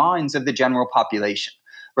hearts and minds of the general population,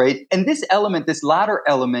 right? And this element, this latter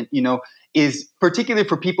element, is particularly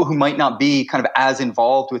for people who might not be kind of as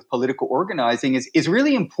involved with political organizing, is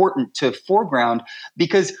really important to foreground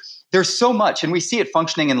because there's so much, and we see it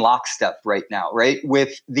functioning in lockstep right now, right?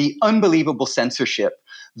 With the unbelievable censorship,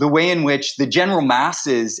 the way in which the general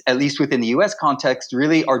masses, at least within the US context,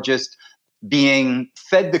 really are just being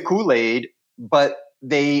fed the Kool-Aid, but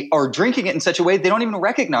they are drinking it in such a way they don't even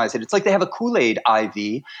recognize it. It's like they have a Kool-Aid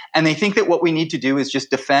IV, and they think that what we need to do is just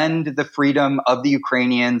defend the freedom of the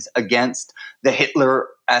Ukrainians against the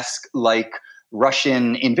Hitler-esque like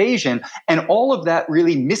Russian invasion. And all of that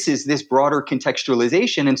really misses this broader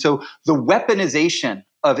contextualization. And so the weaponization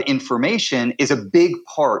of information is a big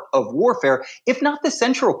part of warfare, if not the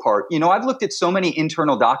central part. I've looked at so many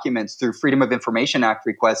internal documents through Freedom of Information Act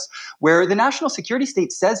requests where the national security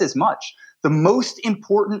state says as much. The most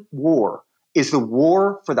important war is the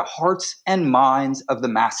war for the hearts and minds of the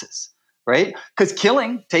masses. Right? Because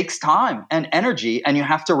killing takes time and energy, and you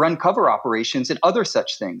have to run cover operations and other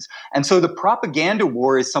such things. And so the propaganda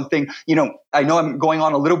war is something, I know I'm going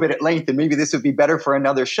on a little bit at length, and maybe this would be better for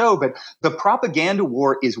another show, but the propaganda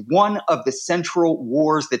war is one of the central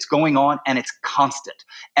wars that's going on, and it's constant.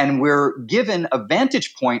 And we're given a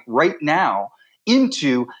vantage point right now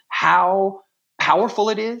into how powerful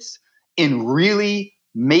it is in really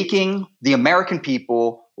making the American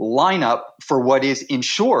people line up for what is, in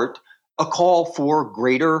short, a call for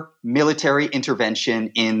greater military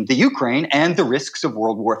intervention in the Ukraine and the risks of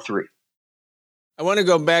World War III. I want to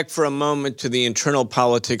go back for a moment to the internal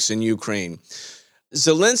politics in Ukraine.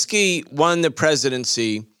 Zelensky won the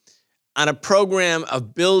presidency on a program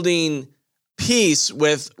of building peace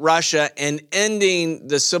with Russia and ending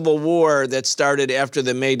the civil war that started after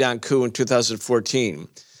the Maidan coup in 2014.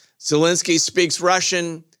 Zelensky speaks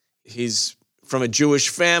Russian. He's from a Jewish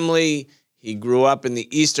family. He grew up in the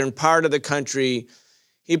eastern part of the country.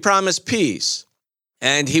 He promised peace,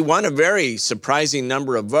 and he won a very surprising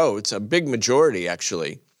number of votes, a big majority,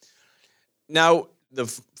 actually. Now, the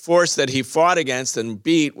force that he fought against and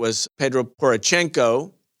beat was Petro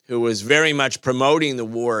Poroshenko, who was very much promoting the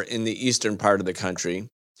war in the eastern part of the country.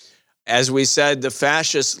 As we said, the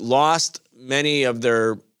fascists lost many of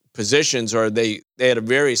their positions, or they had a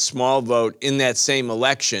very small vote in that same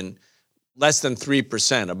election, less than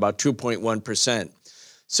 3%, about 2.1%.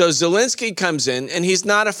 So Zelensky comes in, and he's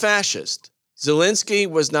not a fascist. Zelensky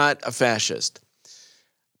was not a fascist.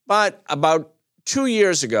 But about 2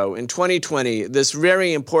 years ago, in 2020, this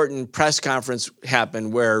very important press conference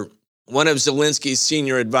happened where one of Zelensky's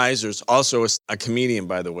senior advisors, also a comedian,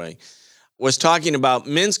 by the way, was talking about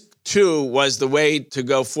Minsk II was the way to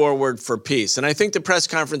go forward for peace. And I think the press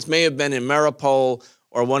conference may have been in Mariupol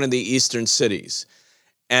or one of the eastern cities.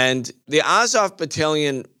 And the Azov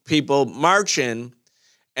battalion people march in,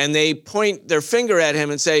 and they point their finger at him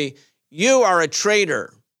and say, "You are a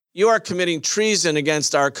traitor. You are committing treason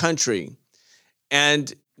against our country."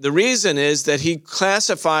 And the reason is that he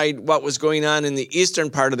classified what was going on in the eastern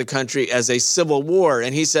part of the country as a civil war.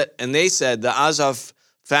 And they said, the Azov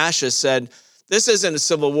fascists said, this isn't a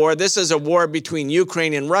civil war. This is a war between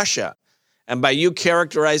Ukraine and Russia. And by you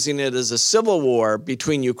characterizing it as a civil war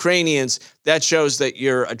between Ukrainians, that shows that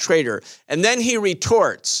you're a traitor. And then he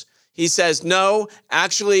retorts. He says, no,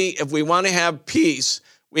 actually, if we want to have peace,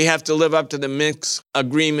 we have to live up to the Minsk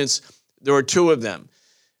agreements. There were two of them.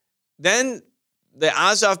 Then the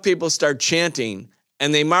Azov people start chanting,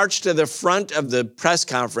 and they march to the front of the press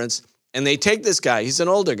conference, and they take this guy, he's an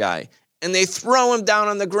older guy, and they throw him down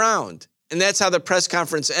on the ground. And that's how the press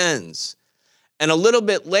conference ends. And a little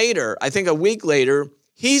bit later, I think a week later,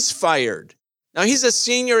 he's fired. Now, he's a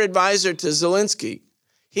senior advisor to Zelensky.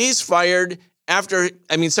 He's fired after,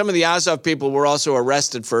 some of the Azov people were also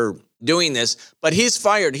arrested for doing this, but he's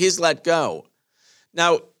fired, he's let go.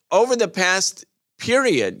 Now, over the past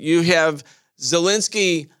period, you have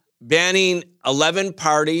Zelensky banning 11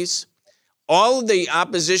 parties. All of the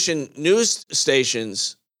opposition news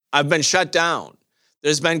stations have been shut down.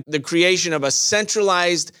 There's been the creation of a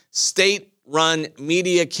centralized state-run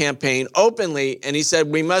media campaign openly, and he said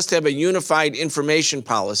we must have a unified information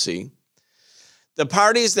policy. The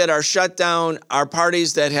parties that are shut down are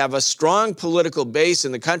parties that have a strong political base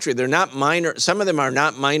in the country. They're not minor. Some of them are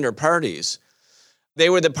not minor parties. They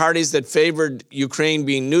were the parties that favored Ukraine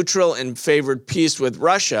being neutral and favored peace with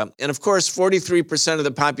Russia. And of course, 43% of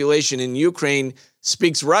the population in Ukraine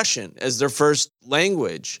speaks Russian as their first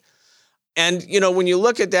language. And, when you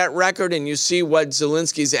look at that record and you see what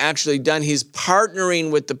Zelensky's actually done, he's partnering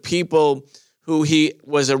with the people who he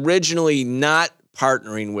was originally not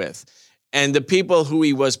partnering with. And the people who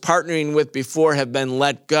he was partnering with before have been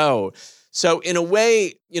let go. So in a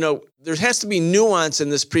way, there has to be nuance in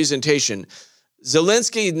this presentation.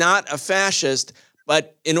 Zelensky, not a fascist,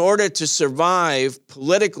 but in order to survive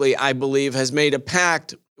politically, I believe, has made a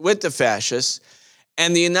pact with the fascists.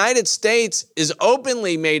 And the United States is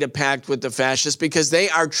openly made a pact with the fascists because they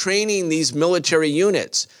are training these military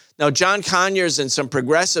units. Now, John Conyers and some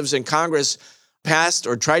progressives in Congress passed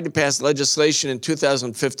or tried to pass legislation in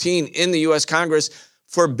 2015 in the U.S. Congress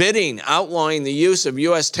forbidding, outlawing the use of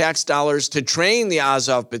U.S. tax dollars to train the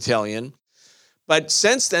Azov battalion. But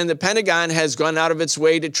since then, the Pentagon has gone out of its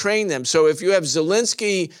way to train them. So if you have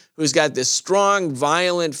Zelensky, who's got this strong,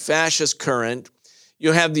 violent, fascist current,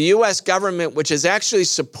 you have the U.S. government, which is actually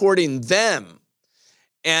supporting them,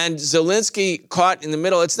 and Zelensky caught in the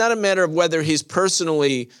middle. It's not a matter of whether he's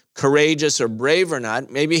personally courageous or brave or not.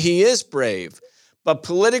 Maybe he is brave. But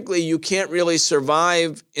politically, you can't really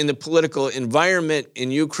survive in the political environment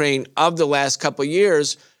in Ukraine of the last couple of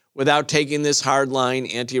years without taking this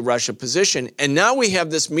hardline anti-Russia position. And now we have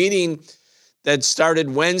this meeting that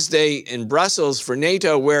started Wednesday in Brussels for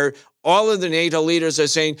NATO, where all of the NATO leaders are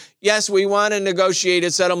saying, yes, we want a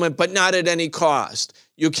negotiated settlement, but not at any cost.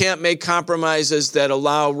 You can't make compromises that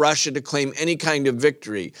allow Russia to claim any kind of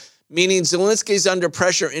victory. Meaning Zelensky's under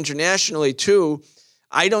pressure internationally, too.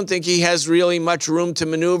 I don't think he has really much room to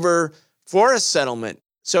maneuver for a settlement.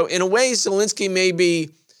 So in a way, Zelensky may be,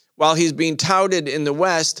 while he's being touted in the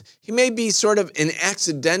West, he may be sort of an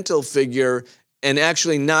accidental figure and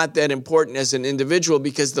actually not that important as an individual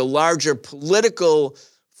because the larger political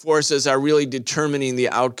forces are really determining the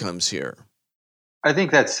outcomes here. I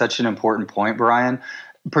think that's such an important point, Brian,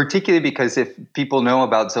 particularly because if people know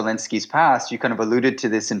about Zelensky's past, you kind of alluded to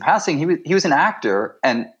this in passing, he was an actor.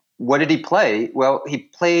 And what did he play? Well, he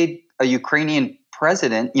played a Ukrainian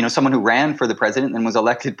president, someone who ran for the president and was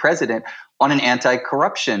elected president on an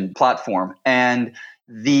anti-corruption platform. And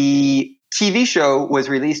the TV show was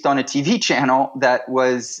released on a TV channel that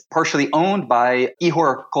was partially owned by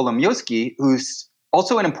Ihor Kolomoisky, who's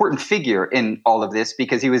also an important figure in all of this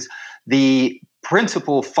because he was the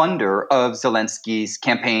principal funder of Zelensky's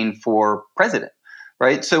campaign for president,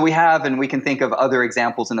 right? So we have, and we can think of other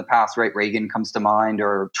examples in the past, right? Reagan comes to mind,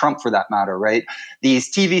 or Trump for that matter, right? These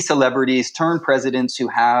TV celebrities turn presidents who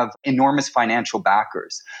have enormous financial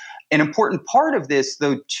backers. An important part of this,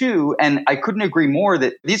 though, too, and I couldn't agree more,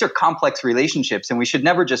 that these are complex relationships and we should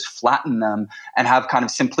never just flatten them and have kind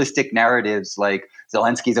of simplistic narratives like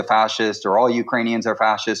Zelensky's a fascist or all Ukrainians are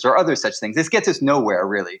fascists or other such things. This gets us nowhere,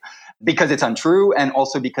 really, because it's untrue and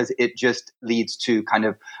also because it just leads to kind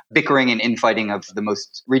of bickering and infighting of the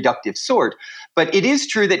most reductive sort. But it is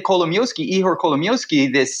true that Ihor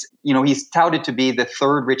Kolomoisky, this, he's touted to be the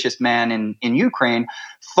third richest man in Ukraine,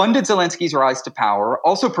 funded Zelensky's rise to power,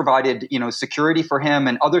 also provided, security for him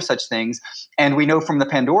and other such things. And we know from the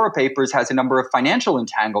Pandora Papers has a number of financial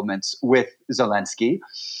entanglements with Zelensky.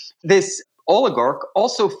 This oligarch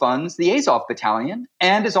also funds the Azov battalion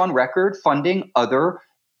and is on record funding other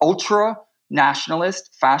ultra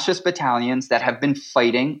nationalist fascist battalions that have been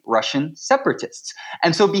fighting Russian separatists.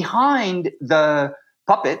 And so behind the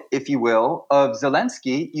puppet, if you will, of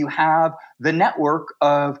Zelensky, you have the network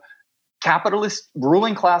of capitalist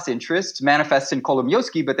ruling class interests manifest in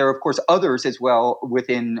Kolomyovsky, but there are, of course, others as well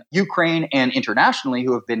within Ukraine and internationally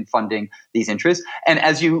who have been funding these interests. And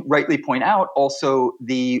as you rightly point out, also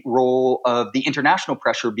the role of the international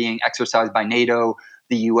pressure being exercised by NATO,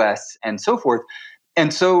 the US, and so forth.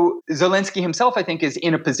 And so Zelensky himself, I think, is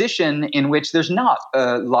in a position in which there's not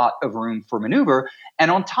a lot of room for maneuver. And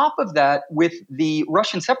on top of that, with the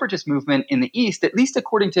Russian separatist movement in the East, at least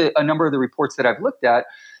according to a number of the reports that I've looked at,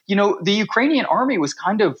 the Ukrainian army was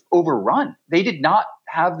kind of overrun. They did not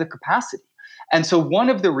have the capacity. And so one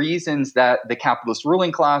of the reasons that the capitalist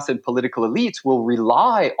ruling class and political elites will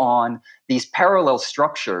rely on these parallel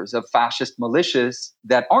structures of fascist militias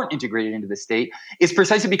that aren't integrated into the state is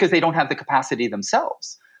precisely because they don't have the capacity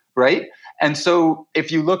themselves, right? And so if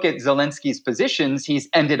you look at Zelensky's positions, he's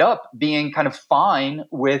ended up being kind of fine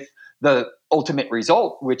with the ultimate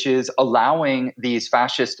result, which is allowing these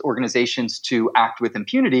fascist organizations to act with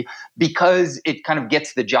impunity because it kind of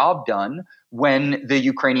gets the job done when the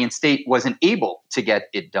Ukrainian state wasn't able to get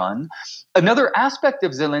it done. Another aspect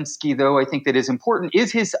of Zelensky, though, I think that is important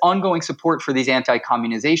is his ongoing support for these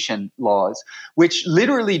anti-communization laws, which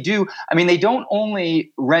literally they don't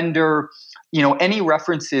only render any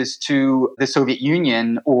references to the Soviet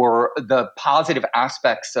Union or the positive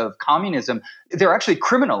aspects of communism, they're actually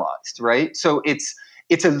criminalized, right? So it's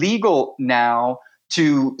illegal now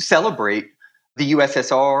to celebrate the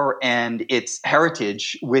USSR and its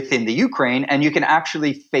heritage within the Ukraine, and you can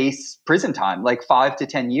actually face prison time, like 5 to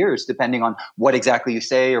 10 years, depending on what exactly you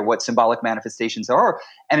say or what symbolic manifestations there are.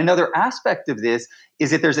 And another aspect of this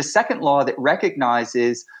is that there's a second law that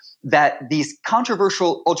recognizes that these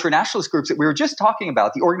controversial ultranationalist groups that we were just talking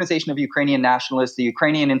about, the Organization of Ukrainian Nationalists, the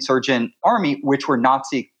Ukrainian Insurgent Army, which were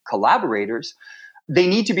Nazi collaborators, they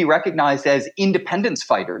need to be recognized as independence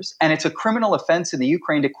fighters. And it's a criminal offense in the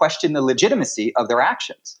Ukraine to question the legitimacy of their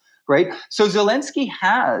actions, right? So Zelensky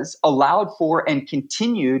has allowed for and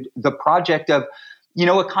continued the project of,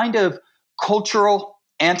 a kind of cultural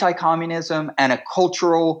anti-communism and a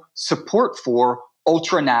cultural support for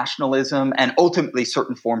ultranationalism and ultimately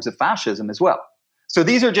certain forms of fascism as well. So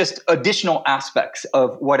these are just additional aspects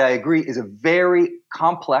of what I agree is a very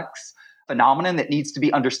complex phenomenon that needs to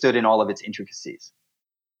be understood in all of its intricacies.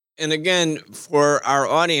 And again, for our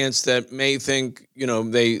audience that may think,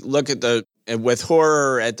 they look at with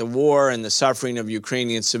horror at the war and the suffering of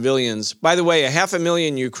Ukrainian civilians. By the way,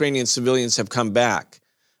 500,000 Ukrainian civilians have come back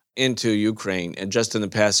into Ukraine and just in the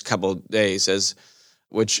past couple of days,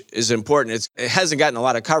 which is important. It hasn't gotten a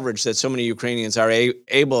lot of coverage that so many Ukrainians are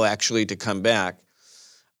able actually to come back.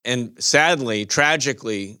 And sadly,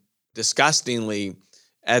 tragically, disgustingly,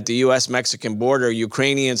 at the U.S.-Mexican border,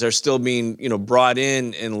 Ukrainians are still being, brought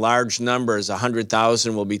in large numbers.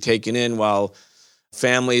 100,000 will be taken in, while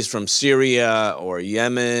families from Syria or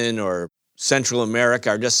Yemen or Central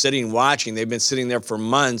America are just sitting watching. They've been sitting there for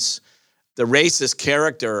months. The racist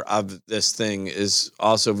character of this thing is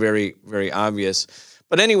also very, very obvious.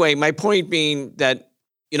 But anyway, my point being that,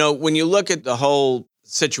 when you look at the whole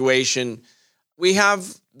situation, we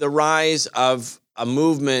have the rise of a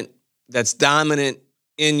movement that's dominant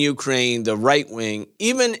in Ukraine, the right wing,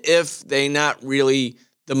 even if they're not really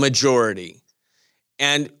the majority.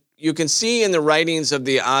 And you can see in the writings of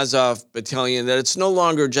the Azov battalion that it's no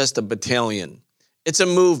longer just a battalion. It's a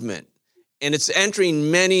movement. And it's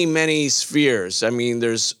entering many, many spheres. I mean,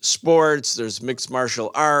 there's sports, there's mixed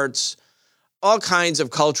martial arts, all kinds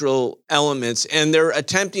of cultural elements, and they're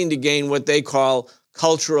attempting to gain what they call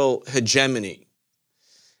cultural hegemony.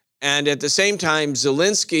 And at the same time,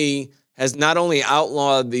 Zelensky has not only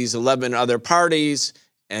outlawed these 11 other parties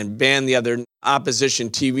and banned the other opposition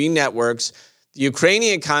TV networks, the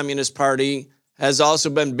Ukrainian Communist Party has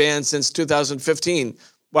also been banned since 2015.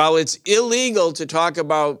 While it's illegal to talk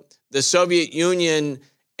about the Soviet Union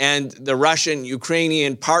and the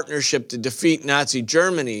Russian-Ukrainian partnership to defeat Nazi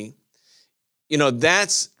Germany,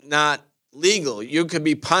 that's not legal. You could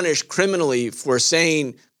be punished criminally for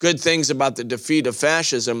saying good things about the defeat of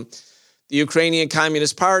fascism. The Ukrainian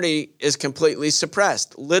Communist Party is completely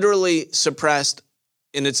suppressed, literally suppressed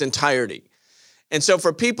in its entirety. And so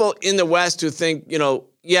for people in the West who think,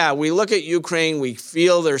 we look at Ukraine, we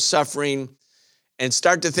feel their suffering, and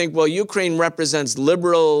start to think, well, Ukraine represents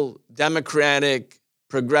liberal, democratic,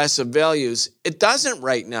 progressive values. It doesn't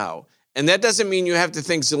right now. And that doesn't mean you have to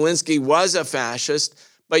think Zelensky was a fascist,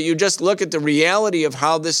 but you just look at the reality of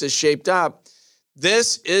how this is shaped up.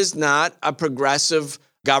 This is not a progressive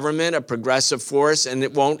government, a progressive force, and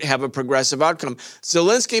it won't have a progressive outcome.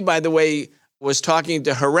 Zelensky, by the way, was talking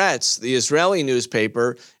to Haaretz, the Israeli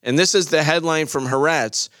newspaper, and this is the headline from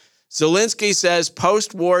Haaretz. Zelensky says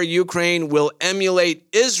post-war Ukraine will emulate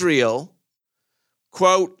Israel,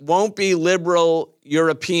 quote, won't be liberal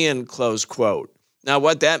European, close quote. Now,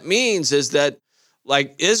 what that means is that,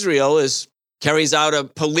 like Israel carries out a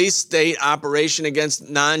police state operation against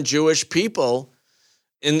non-Jewish people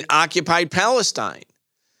in occupied Palestine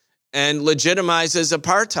and legitimizes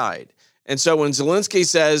apartheid. And so when Zelensky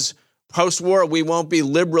says post-war we won't be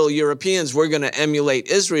liberal Europeans, we're going to emulate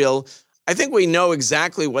Israel, I think we know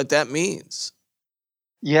exactly what that means.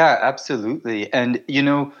 Yeah, absolutely. And,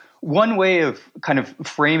 one way of kind of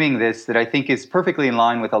framing this that I think is perfectly in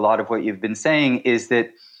line with a lot of what you've been saying is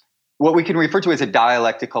that what we can refer to as a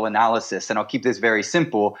dialectical analysis, and I'll keep this very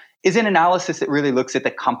simple, is an analysis that really looks at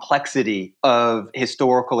the complexity of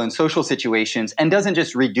historical and social situations and doesn't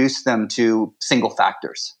just reduce them to single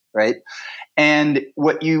factors, right? And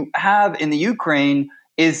what you have in the Ukraine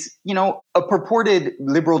is, a purported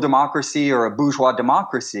liberal democracy or a bourgeois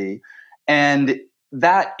democracy. And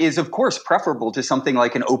that is, of course, preferable to something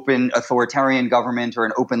like an open authoritarian government or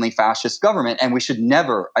an openly fascist government. And we should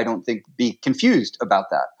never, I don't think, be confused about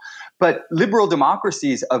that. But liberal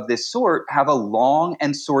democracies of this sort have a long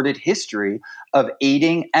and sordid history of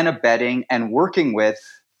aiding and abetting and working with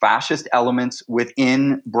fascist elements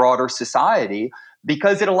within broader society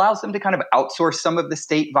because it allows them to kind of outsource some of the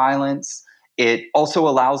state violence. It also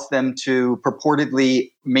allows them to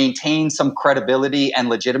purportedly maintain some credibility and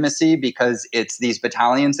legitimacy because it's these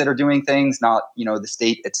battalions that are doing things, not, the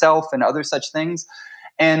state itself and other such things.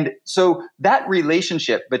 And so that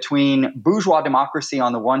relationship between bourgeois democracy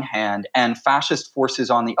on the one hand and fascist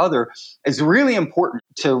forces on the other is really important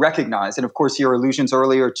to recognize. And of course, your allusions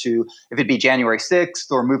earlier to if it be January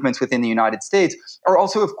 6th or movements within the United States are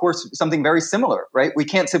also, of course, something very similar, right? We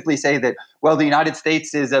can't simply say that, well, the United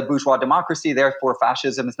States is a bourgeois democracy, therefore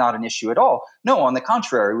fascism is not an issue at all. No, on the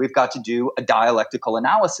contrary, we've got to do a dialectical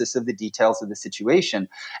analysis of the details of the situation.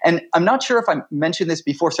 And I'm not sure if I mentioned this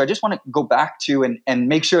before, so I just want to go back to and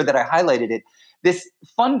make sure that I highlighted it. This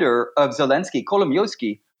funder of Zelensky,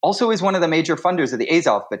 Kolomyovsky, also is one of the major funders of the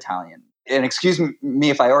Azov battalion. And excuse me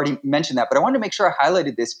if I already mentioned that, but I wanted to make sure I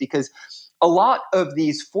highlighted this because a lot of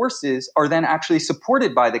these forces are then actually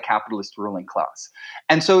supported by the capitalist ruling class.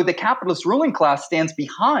 And so the capitalist ruling class stands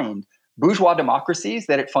behind bourgeois democracies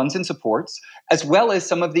that it funds and supports, as well as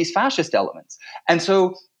some of these fascist elements. And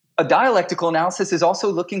so a dialectical analysis is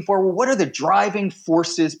also looking for, well, what are the driving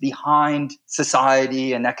forces behind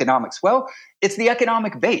society and economics? Well, it's the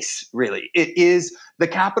economic base, really. It is the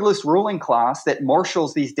capitalist ruling class that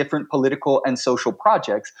marshals these different political and social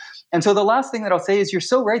projects. And so the last thing that I'll say is you're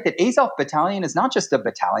so right that Azov Battalion is not just a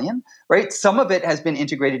battalion, right? Some of it has been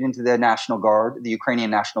integrated into the National Guard, the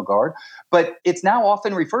Ukrainian National Guard, but it's now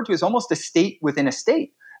often referred to as almost a state within a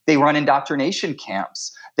state. They run indoctrination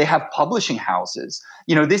camps. They have publishing houses.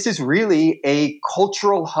 This is really a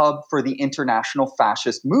cultural hub for the international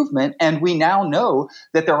fascist movement. And we now know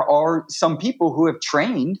that there are some people who have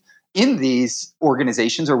trained in these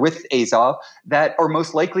organizations or with Azov that are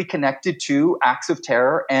most likely connected to acts of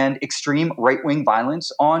terror and extreme right-wing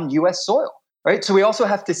violence on U.S. soil. Right. So we also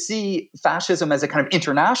have to see fascism as a kind of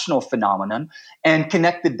international phenomenon and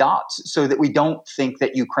connect the dots so that we don't think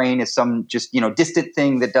that Ukraine is some just, distant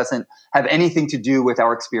thing that doesn't have anything to do with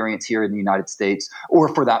our experience here in the United States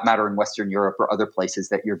or for that matter in Western Europe or other places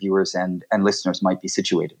that your viewers and listeners might be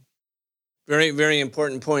situated. Very, very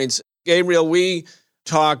important points. Gabriel, we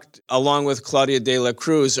talked along with Claudia de la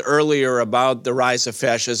Cruz earlier about the rise of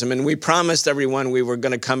fascism, and we promised everyone we were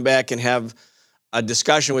going to come back and have a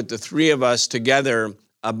discussion with the three of us together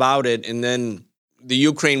about it. And then the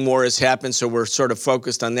Ukraine war has happened, so we're sort of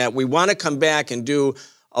focused on that. We want to come back and do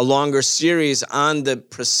a longer series on the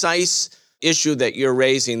precise issue that you're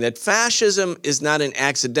raising, that fascism is not an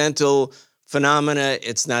accidental phenomena.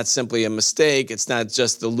 It's not simply a mistake. It's not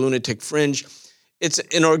just the lunatic fringe. It's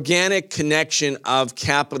an organic connection of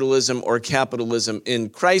capitalism or capitalism in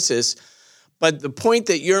crisis. But the point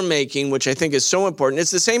that you're making, which I think is so important,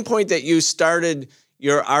 it's the same point that you started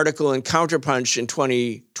your article in Counterpunch in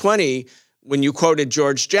 2020 when you quoted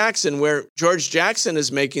George Jackson, where George Jackson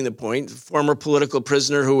is making the point, former political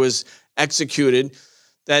prisoner who was executed,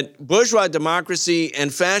 that bourgeois democracy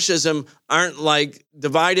and fascism aren't like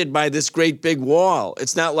divided by this great big wall.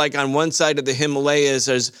 It's not like on one side of the Himalayas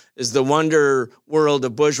is the wonder world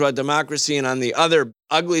of bourgeois democracy and on the other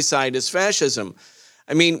ugly side is fascism.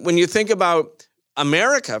 I mean, when you think about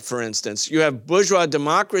America, for instance, you have bourgeois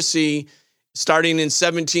democracy starting in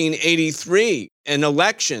 1783 and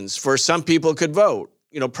elections for some people could vote.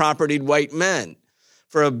 propertied white men.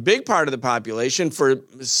 For a big part of the population, for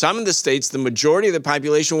some of the states, the majority of the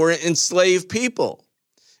population were enslaved people,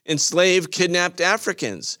 enslaved, kidnapped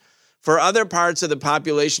Africans. For other parts of the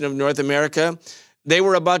population of North America, they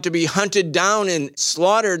were about to be hunted down and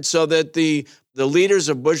slaughtered so that the leaders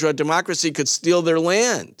of bourgeois democracy could steal their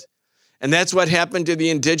land. And that's what happened to the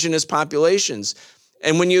indigenous populations.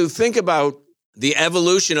 And when you think about the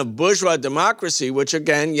evolution of bourgeois democracy, which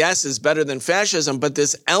again, yes, is better than fascism, but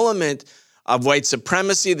this element of white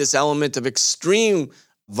supremacy, this element of extreme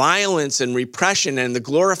violence and repression and the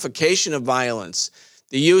glorification of violence,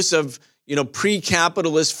 the use of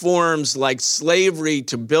pre-capitalist forms like slavery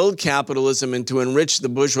to build capitalism and to enrich the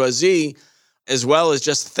bourgeoisie, as well as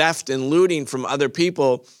just theft and looting from other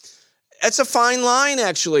people. It's a fine line,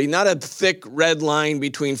 actually, not a thick red line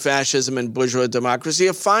between fascism and bourgeois democracy,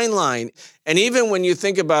 a fine line. And even when you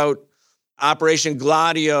think about Operation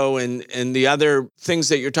Gladio and the other things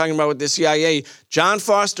that you're talking about with the CIA, John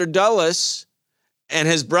Foster Dulles and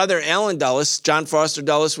his brother Allen Dulles, John Foster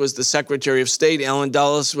Dulles was the Secretary of State, Allen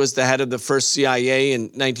Dulles was the head of the first CIA in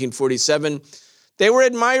 1947. They were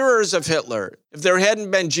admirers of Hitler. If there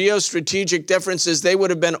hadn't been geostrategic differences, they would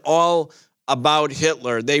have been all about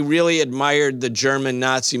Hitler. They really admired the German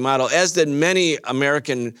Nazi model, as did many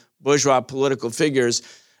American bourgeois political figures.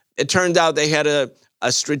 It turned out they had a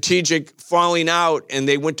strategic falling out and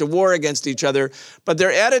they went to war against each other. But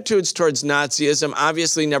their attitudes towards Nazism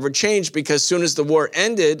obviously never changed, because as soon as the war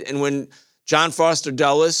ended and when John Foster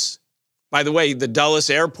Dulles, by the way, the Dulles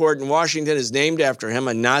Airport in Washington is named after him,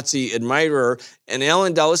 a Nazi admirer, and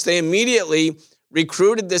Allen Dulles, they immediately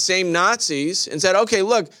recruited the same Nazis and said, okay,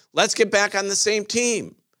 look, let's get back on the same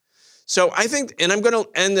team. So I think, and I'm going to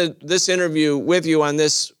end this interview with you on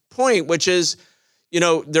this point, which is,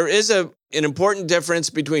 there is an important difference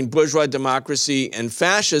between bourgeois democracy and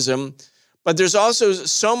fascism, but there's also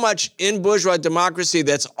so much in bourgeois democracy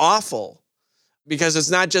that's awful, because it's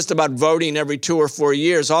not just about voting every 2 or 4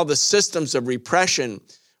 years. All the systems of repression,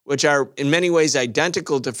 which are in many ways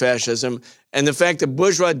identical to fascism, and the fact that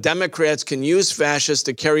bourgeois Democrats can use fascists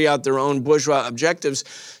to carry out their own bourgeois objectives,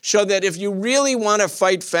 show that if you really want to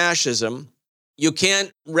fight fascism, you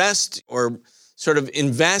can't rest or sort of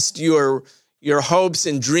invest your hopes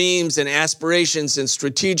and dreams and aspirations and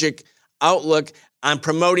strategic outlook on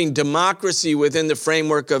promoting democracy within the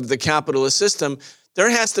framework of the capitalist system. There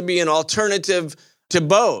has to be an alternative to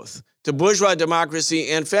both, to bourgeois democracy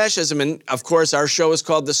and fascism. And of course, our show is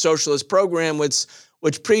called The Socialist Program, which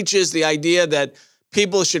preaches the idea that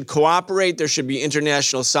people should cooperate, there should be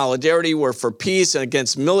international solidarity, we're for peace and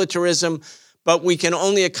against militarism, but we can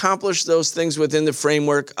only accomplish those things within the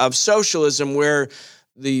framework of socialism, where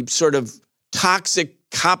the sort of toxic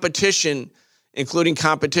competition, including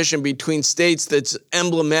competition between states that's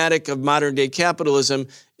emblematic of modern-day capitalism,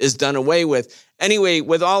 is done away with. Anyway,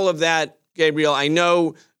 with all of that, Gabriel, I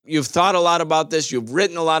know you've thought a lot about this. You've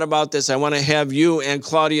written a lot about this. I want to have you and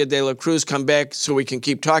Claudia de la Cruz come back so we can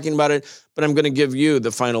keep talking about it, but I'm going to give you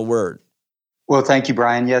the final word. Well, thank you,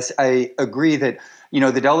 Brian. Yes, I agree that,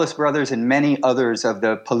 the Dulles brothers and many others of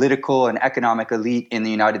the political and economic elite in the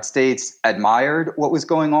United States admired what was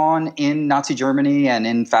going on in Nazi Germany and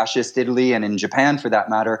in fascist Italy and in Japan, for that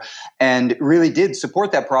matter, and really did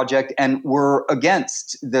support that project and were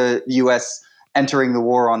against the U.S. entering the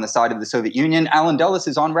war on the side of the Soviet Union. Allen Dulles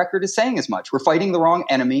is on record as saying as much. We're fighting the wrong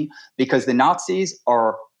enemy because the Nazis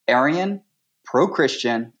are Aryan,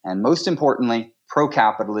 pro-Christian, and most importantly,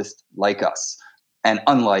 pro-capitalist like us, and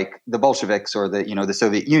unlike the Bolsheviks or the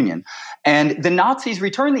Soviet Union. And the Nazis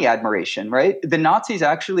returned the admiration, right? The Nazis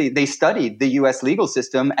actually, they studied the US legal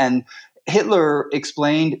system, and Hitler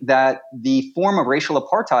explained that the form of racial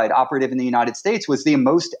apartheid operative in the United States was the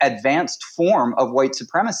most advanced form of white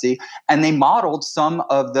supremacy, and they modeled some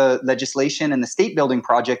of the legislation and the state building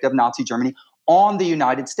project of Nazi Germany on the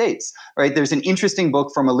United States, right? There's an interesting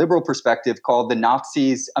book from a liberal perspective called The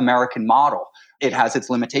Nazis' American Model. It has its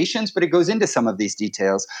limitations, but it goes into some of these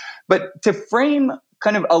details. But to frame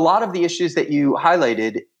kind of a lot of the issues that you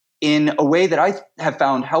highlighted in a way that I have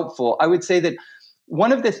found helpful, I would say that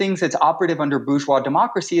one of the things that's operative under bourgeois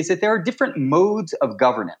democracy is that there are different modes of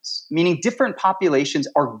governance, meaning different populations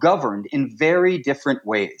are governed in very different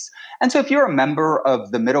ways. And so if you're a member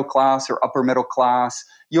of the middle class or upper middle class,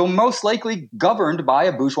 you'll most likely governed by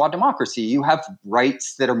a bourgeois democracy. You have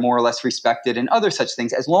rights that are more or less respected and other such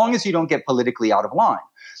things, as long as you don't get politically out of line.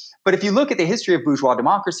 But if you look at the history of bourgeois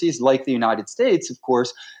democracies like the United States, of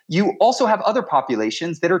course, you also have other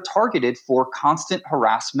populations that are targeted for constant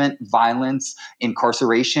harassment, violence,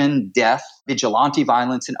 incarceration, death, vigilante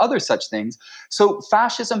violence, and other such things. So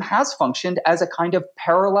fascism has functioned as a kind of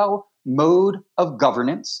parallel mode of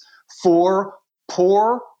governance for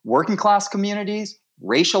poor working class communities,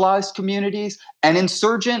 racialized communities, and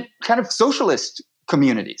insurgent kind of socialist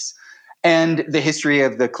communities. And the history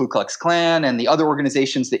of the Ku Klux Klan and the other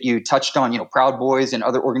organizations that you touched on, Proud Boys and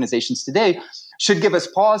other organizations today, should give us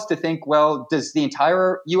pause to think, well, does the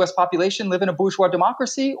entire US population live in a bourgeois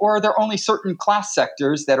democracy, or are there only certain class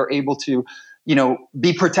sectors that are able to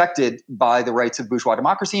be protected by the rights of bourgeois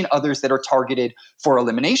democracy and others that are targeted for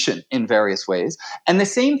elimination in various ways? And the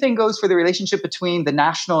same thing goes for the relationship between the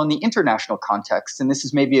national and the international context. And this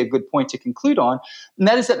is maybe a good point to conclude on. And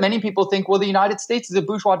that is that many people think, well, the United States is a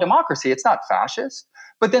bourgeois democracy. It's not fascist.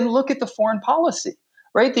 But then look at the foreign policy,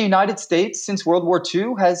 right? The United States, since World War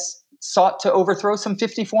II, has sought to overthrow some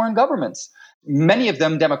 50 foreign governments, many of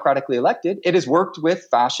them democratically elected. It has worked with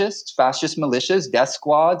fascist militias, death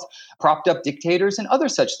squads, propped up dictators, and other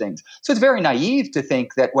such things. So it's very naive to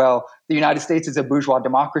think that, well, the United States is a bourgeois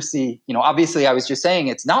democracy. Obviously, I was just saying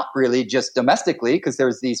it's not really just domestically, because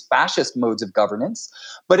there's these fascist modes of governance,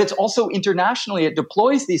 but it's also internationally. It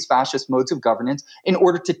deploys these fascist modes of governance in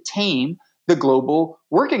order to tame the global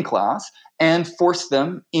working class and force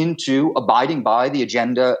them into abiding by the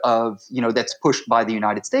agenda of, that's pushed by the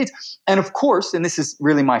United States. And of course, and this is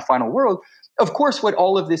really my final word, of course, what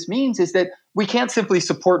all of this means is that we can't simply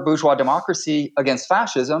support bourgeois democracy against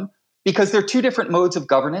fascism, because they're two different modes of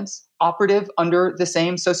governance operative under the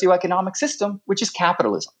same socioeconomic system, which is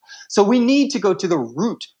capitalism. So we need to go to the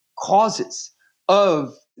root causes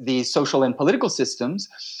of these social and political systems.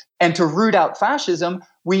 And to root out fascism,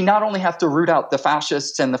 we not only have to root out the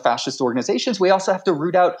fascists and the fascist organizations, we also have to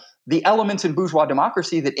root out the elements in bourgeois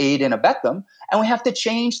democracy that aid and abet them. And we have to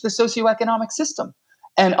change the socioeconomic system.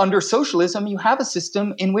 And under socialism, you have a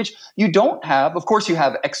system in which you don't have, of course, you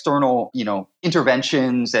have external,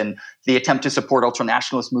 interventions and the attempt to support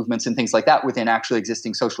ultranationalist movements and things like that within actually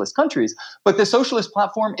existing socialist countries. But the socialist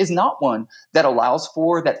platform is not one that allows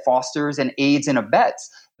for, that fosters and aids and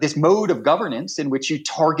abets this mode of governance in which you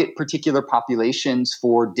target particular populations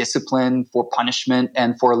for discipline, for punishment,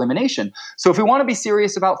 and for elimination. So if we want to be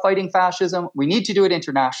serious about fighting fascism, we need to do it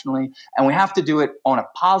internationally, and we have to do it on a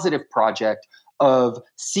positive project of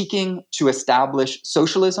seeking to establish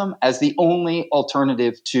socialism as the only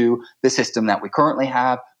alternative to the system that we currently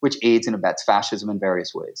have, which aids and abets fascism in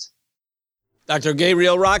various ways. Dr.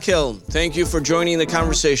 Gabriel Rockhill, thank you for joining the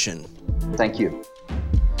conversation. Thank you.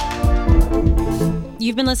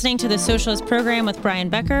 You've been listening to The Socialist Program with Brian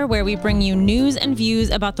Becker, where we bring you news and views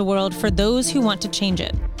about the world for those who want to change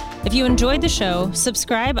it. If you enjoyed the show,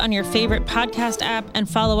 subscribe on your favorite podcast app and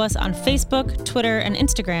follow us on Facebook, Twitter, and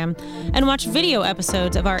Instagram, and watch video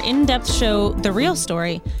episodes of our in-depth show, The Real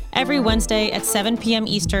Story, every Wednesday at 7 p.m.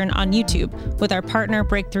 Eastern on YouTube with our partner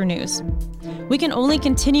Breakthrough News. We can only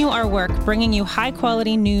continue our work bringing you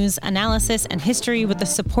high-quality news, analysis, and history with the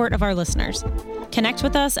support of our listeners. Connect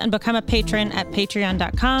with us and become a patron at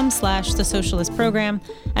patreon.com/The Socialist Program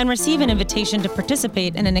and receive an invitation to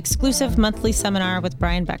participate in an exclusive monthly seminar with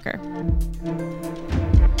Brian Becker.